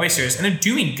people doing oysters and they're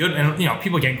doing good, and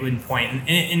people get Glidden Point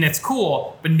and it's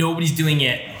cool, but nobody's doing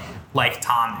it like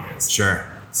Tom is. Sure.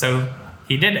 So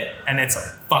he did it, and it's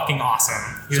fucking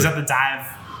awesome. He was at the dive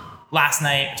last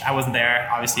night. I wasn't there,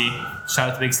 obviously. Shout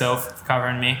out to Big Stove for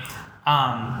covering me.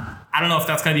 I don't know if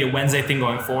that's going to be a Wednesday thing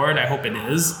going forward. I hope it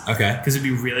is. Okay. Because it'd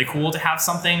be really cool to have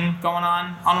something going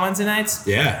on Wednesday nights.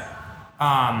 Yeah.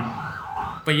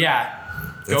 But yeah.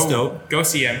 That's dope. Go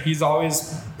see him. He's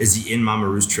always... Is he in Mama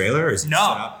Roo's trailer? Or is he set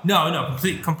up? No.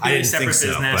 Completely separate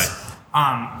business.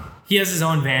 He has his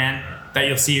own van that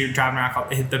you'll see driving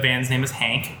around. The van's name is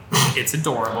Hank. It's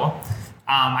adorable.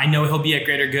 I know he'll be at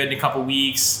Greater Good in a couple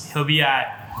weeks. He'll be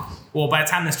at... Well, by the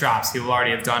time this drops, he will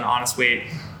already have done Honest Weight.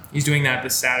 He's doing that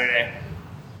this Saturday.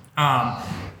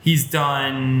 He's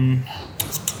done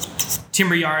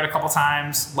Timber Yard a couple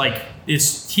times. Like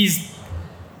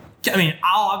I'll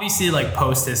obviously like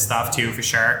post his stuff too for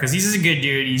sure because he's just a good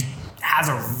dude. He has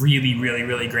a really, really,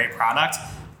 really great product.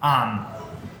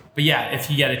 But yeah,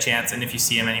 if you get a chance and if you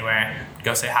see him anywhere,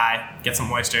 Go say hi. Get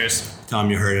some oysters. Tell him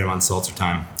you heard it on Seltzer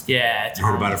Time. Yeah. You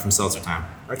heard about it from Seltzer Time.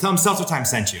 Or tell him Seltzer Time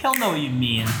sent you. He'll know what you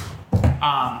mean.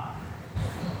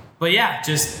 But yeah,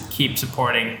 just keep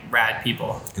supporting rad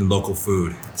people. And local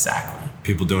food. Exactly.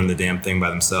 People doing the damn thing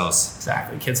by themselves.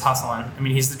 Exactly. Kids hustling. I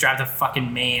mean, he's the drive to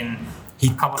fucking Maine. He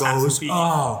couple times goes, a week.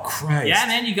 oh Christ. Yeah,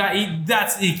 man,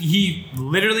 he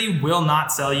literally will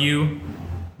not sell you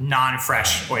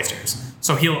non-fresh oysters.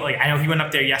 So I know he went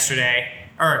up there yesterday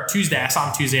or Tuesday. I saw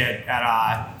him Tuesday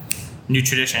at New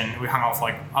Tradition. We hung out for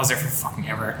I was there for fucking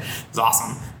ever. It was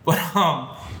awesome. But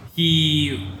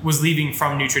he was leaving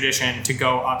from New Tradition to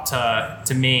go up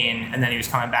to Maine, and then he was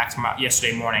coming back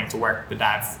yesterday morning to work the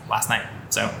dive last night.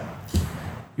 So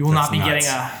you will not be getting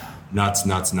a nuts.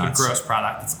 gross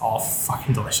product. It's all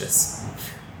fucking delicious.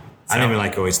 I don't even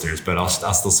like oysters, but I'll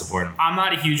still support them. I'm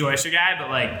not a huge oyster guy,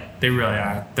 but they really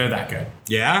are. They're that good.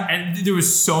 Yeah? And there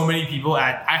was so many people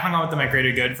I hung out with them at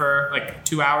Greater Good for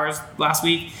 2 hours last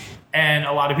week. And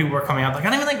a lot of people were coming out I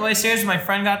don't even like oysters. My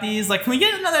friend got these. Can we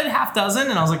get another half dozen?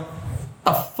 And I was like,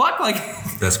 the fuck?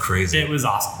 That's crazy. It was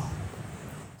awesome.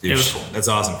 Dude, it was cool. That's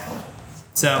awesome.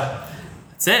 So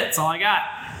that's it. That's all I got.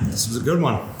 This was a good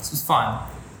one. This was fun.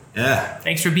 Yeah.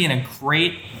 Thanks for being a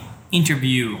great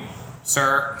interview,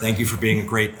 sir. Thank you for being a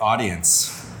great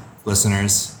audience,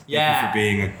 listeners. Yeah. Thank you for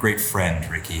being a great friend,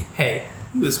 Ricky. Hey,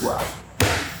 you as well.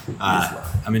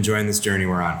 I'm enjoying this journey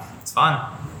we're on. It's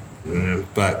fun.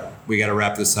 But we got to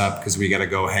wrap this up because we got to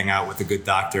go hang out with a good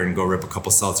doctor and go rip a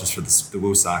couple seltzers for the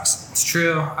Woo Sox. It's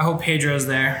true. I hope Pedro's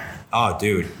there. Oh,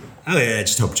 dude. Oh, yeah, I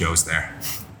just hope Joe's there.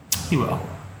 He will.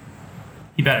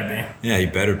 He better be. Yeah, he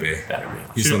better be.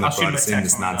 He's the one that brought us in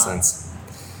this nonsense.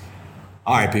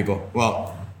 All right, people.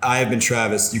 Well, I have been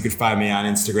Travis. You can find me on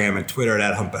Instagram and Twitter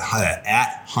at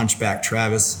Hunchback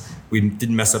Travis. We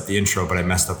didn't mess up the intro, but I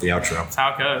messed up the outro. That's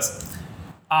how it goes.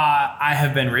 I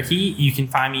have been Ricky. You can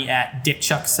find me at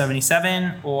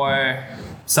DickChuck77 or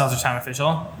Seltzer Time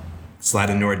Official. Slide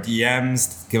into our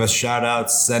DMs, give us shout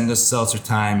outs, send us Seltzer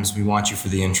Times. We want you for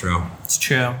the intro. It's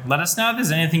true. Let us know if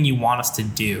there's anything you want us to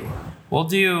do.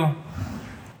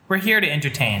 We're here to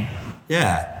entertain.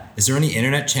 Yeah. Is there any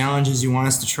internet challenges you want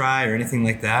us to try or anything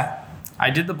like that? I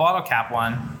did the bottle cap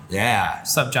one. Yeah.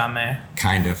 What's up, John May?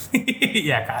 Kind of.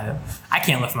 Yeah, kind of. I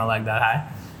can't lift my leg that high.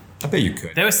 I bet you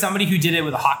could. There was somebody who did it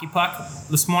with a hockey puck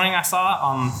this morning. I saw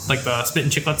on the Spit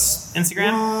and Chicklets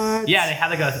Instagram. What? Yeah, they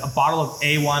had a bottle of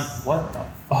A1. What the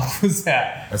fuck was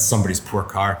that? That's somebody's poor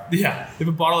car. Yeah, they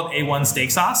have a bottle of A1 steak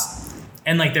sauce,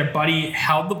 and their buddy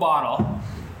held the bottle,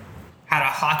 had a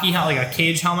hockey helmet, a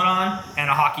cage helmet on, and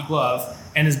a hockey glove,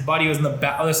 and his buddy was on the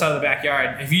other side of the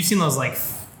backyard. Have you seen those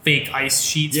fake ice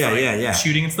sheets for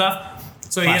shooting and stuff?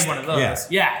 So he has one of those.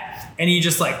 Yeah. And he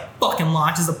just fucking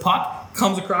launches the puck.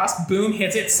 Comes across, boom,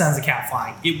 hits it, sends the cat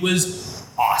flying. It was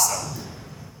awesome.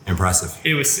 Impressive.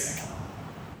 It was sick.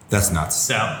 That's nuts.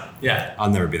 So, yeah. I'll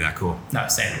never be that cool. No,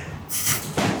 same.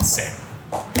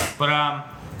 But,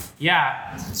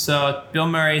 yeah. So, Bill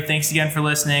Murray, thanks again for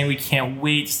listening. We can't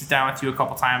wait to sit down with you a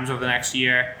couple times over the next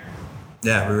year.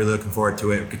 Yeah, we're really looking forward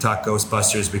to it. We could talk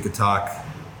Ghostbusters. We could talk,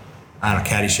 I don't know,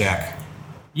 Caddyshack.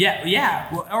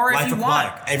 Yeah. Or Life if you of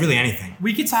want. Really anything.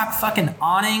 We could talk fucking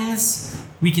awnings.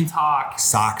 We can talk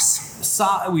socks.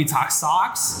 We talk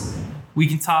socks. We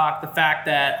can talk the fact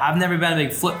that I've never been a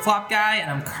big flip-flop guy, and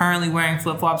I'm currently wearing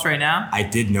flip-flops right now. I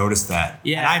did notice that.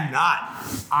 Yeah. And I'm not.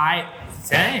 I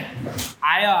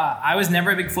was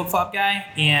never a big flip-flop guy,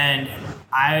 and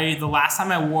the last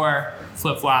time I wore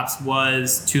flip-flops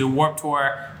was to the Warped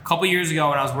Tour a couple years ago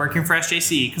when I was working for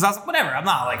SJC, because I was like, whatever, I'm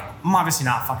obviously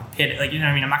not fucking pitted, you know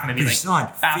what I mean? I'm not going to be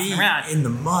bouncing around in the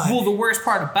mud. Well, the worst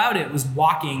part about it was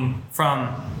walking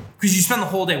because you spend the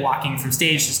whole day walking from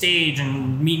stage to stage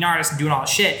and meeting artists and doing all the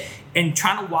shit, and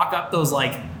trying to walk up those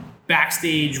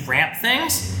backstage ramp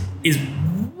things is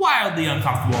wildly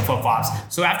uncomfortable in flip-flops.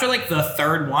 So after the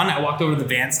third one, I walked over to the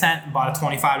Vans tent and bought a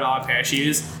 $25 pair of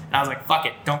shoes, and I was like, fuck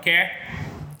it, don't care.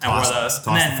 I wore those.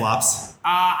 Toss the flops.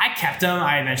 I kept them.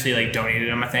 I eventually donated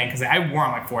them, I think, because I wore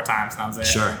them 4 times and that was it.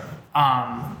 Sure.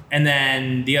 And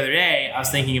then the other day, I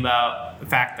was thinking about the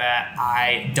fact that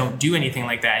I don't do anything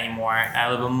like that anymore.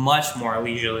 I live a much more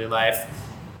leisurely life.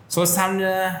 So it's time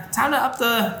to up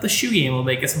the shoe game a little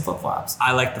bit, get some flip-flops.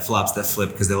 I like the flops that flip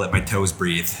because they let my toes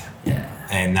breathe. Yeah.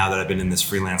 And now that I've been in this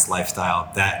freelance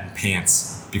lifestyle, that and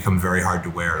pants become very hard to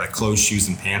wear. Closed shoes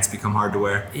and pants become hard to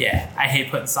wear. Yeah, I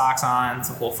hate putting socks on. It's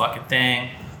a whole fucking thing.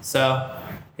 So,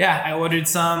 yeah, I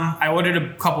ordered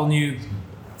a couple new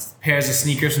pairs of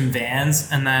sneakers from Vans,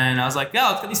 and then I was like,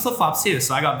 let's get these flip-flops too.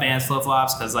 So I got Vans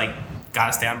flip-flops because,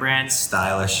 gotta stay on brand.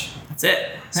 Stylish. That's it.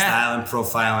 Yeah. Styling,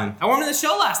 profiling. I wore him in the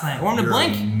show last night. I wore him to You're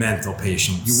Blink. a mental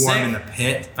patient. You wore him in the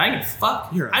pit. I can fuck.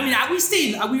 I mean,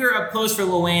 we were up close for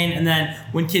Lil Wayne, and then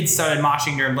when kids started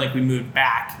moshing during Blink, we moved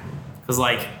back. Because,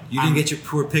 like... You didn't get your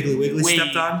poor Piggly Wiggly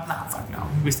stepped on? No, fuck no.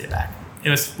 We stayed back. We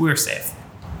were safe.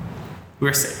 We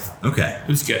were safe. Okay. It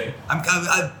was good.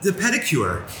 The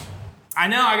pedicure. I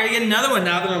know. I gotta get another one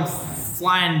now that I'm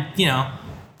flying,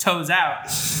 toes out.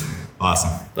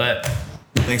 Awesome. But...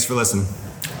 Thanks for listening.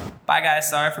 Bye, guys.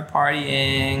 Sorry for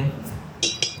partying.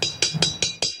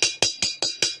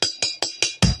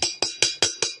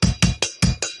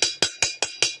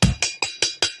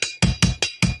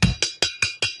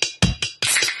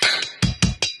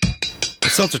 The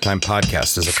Seltzer Time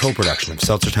podcast is a co-production of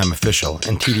Seltzer Time Official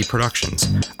and TD Productions.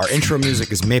 Our intro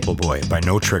music is Maple Boy by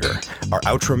No Trigger. Our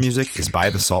outro music is by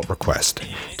The Salt Request.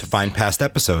 To find past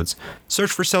episodes,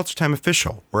 search for Seltzer Time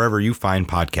Official wherever you find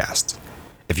podcasts.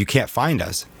 If you can't find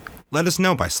us, let us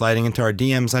know by sliding into our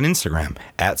DMs on Instagram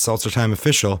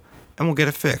 @SeltzerTimeOfficial, and we'll get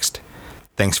it fixed.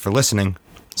 Thanks for listening.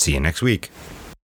 See you next week.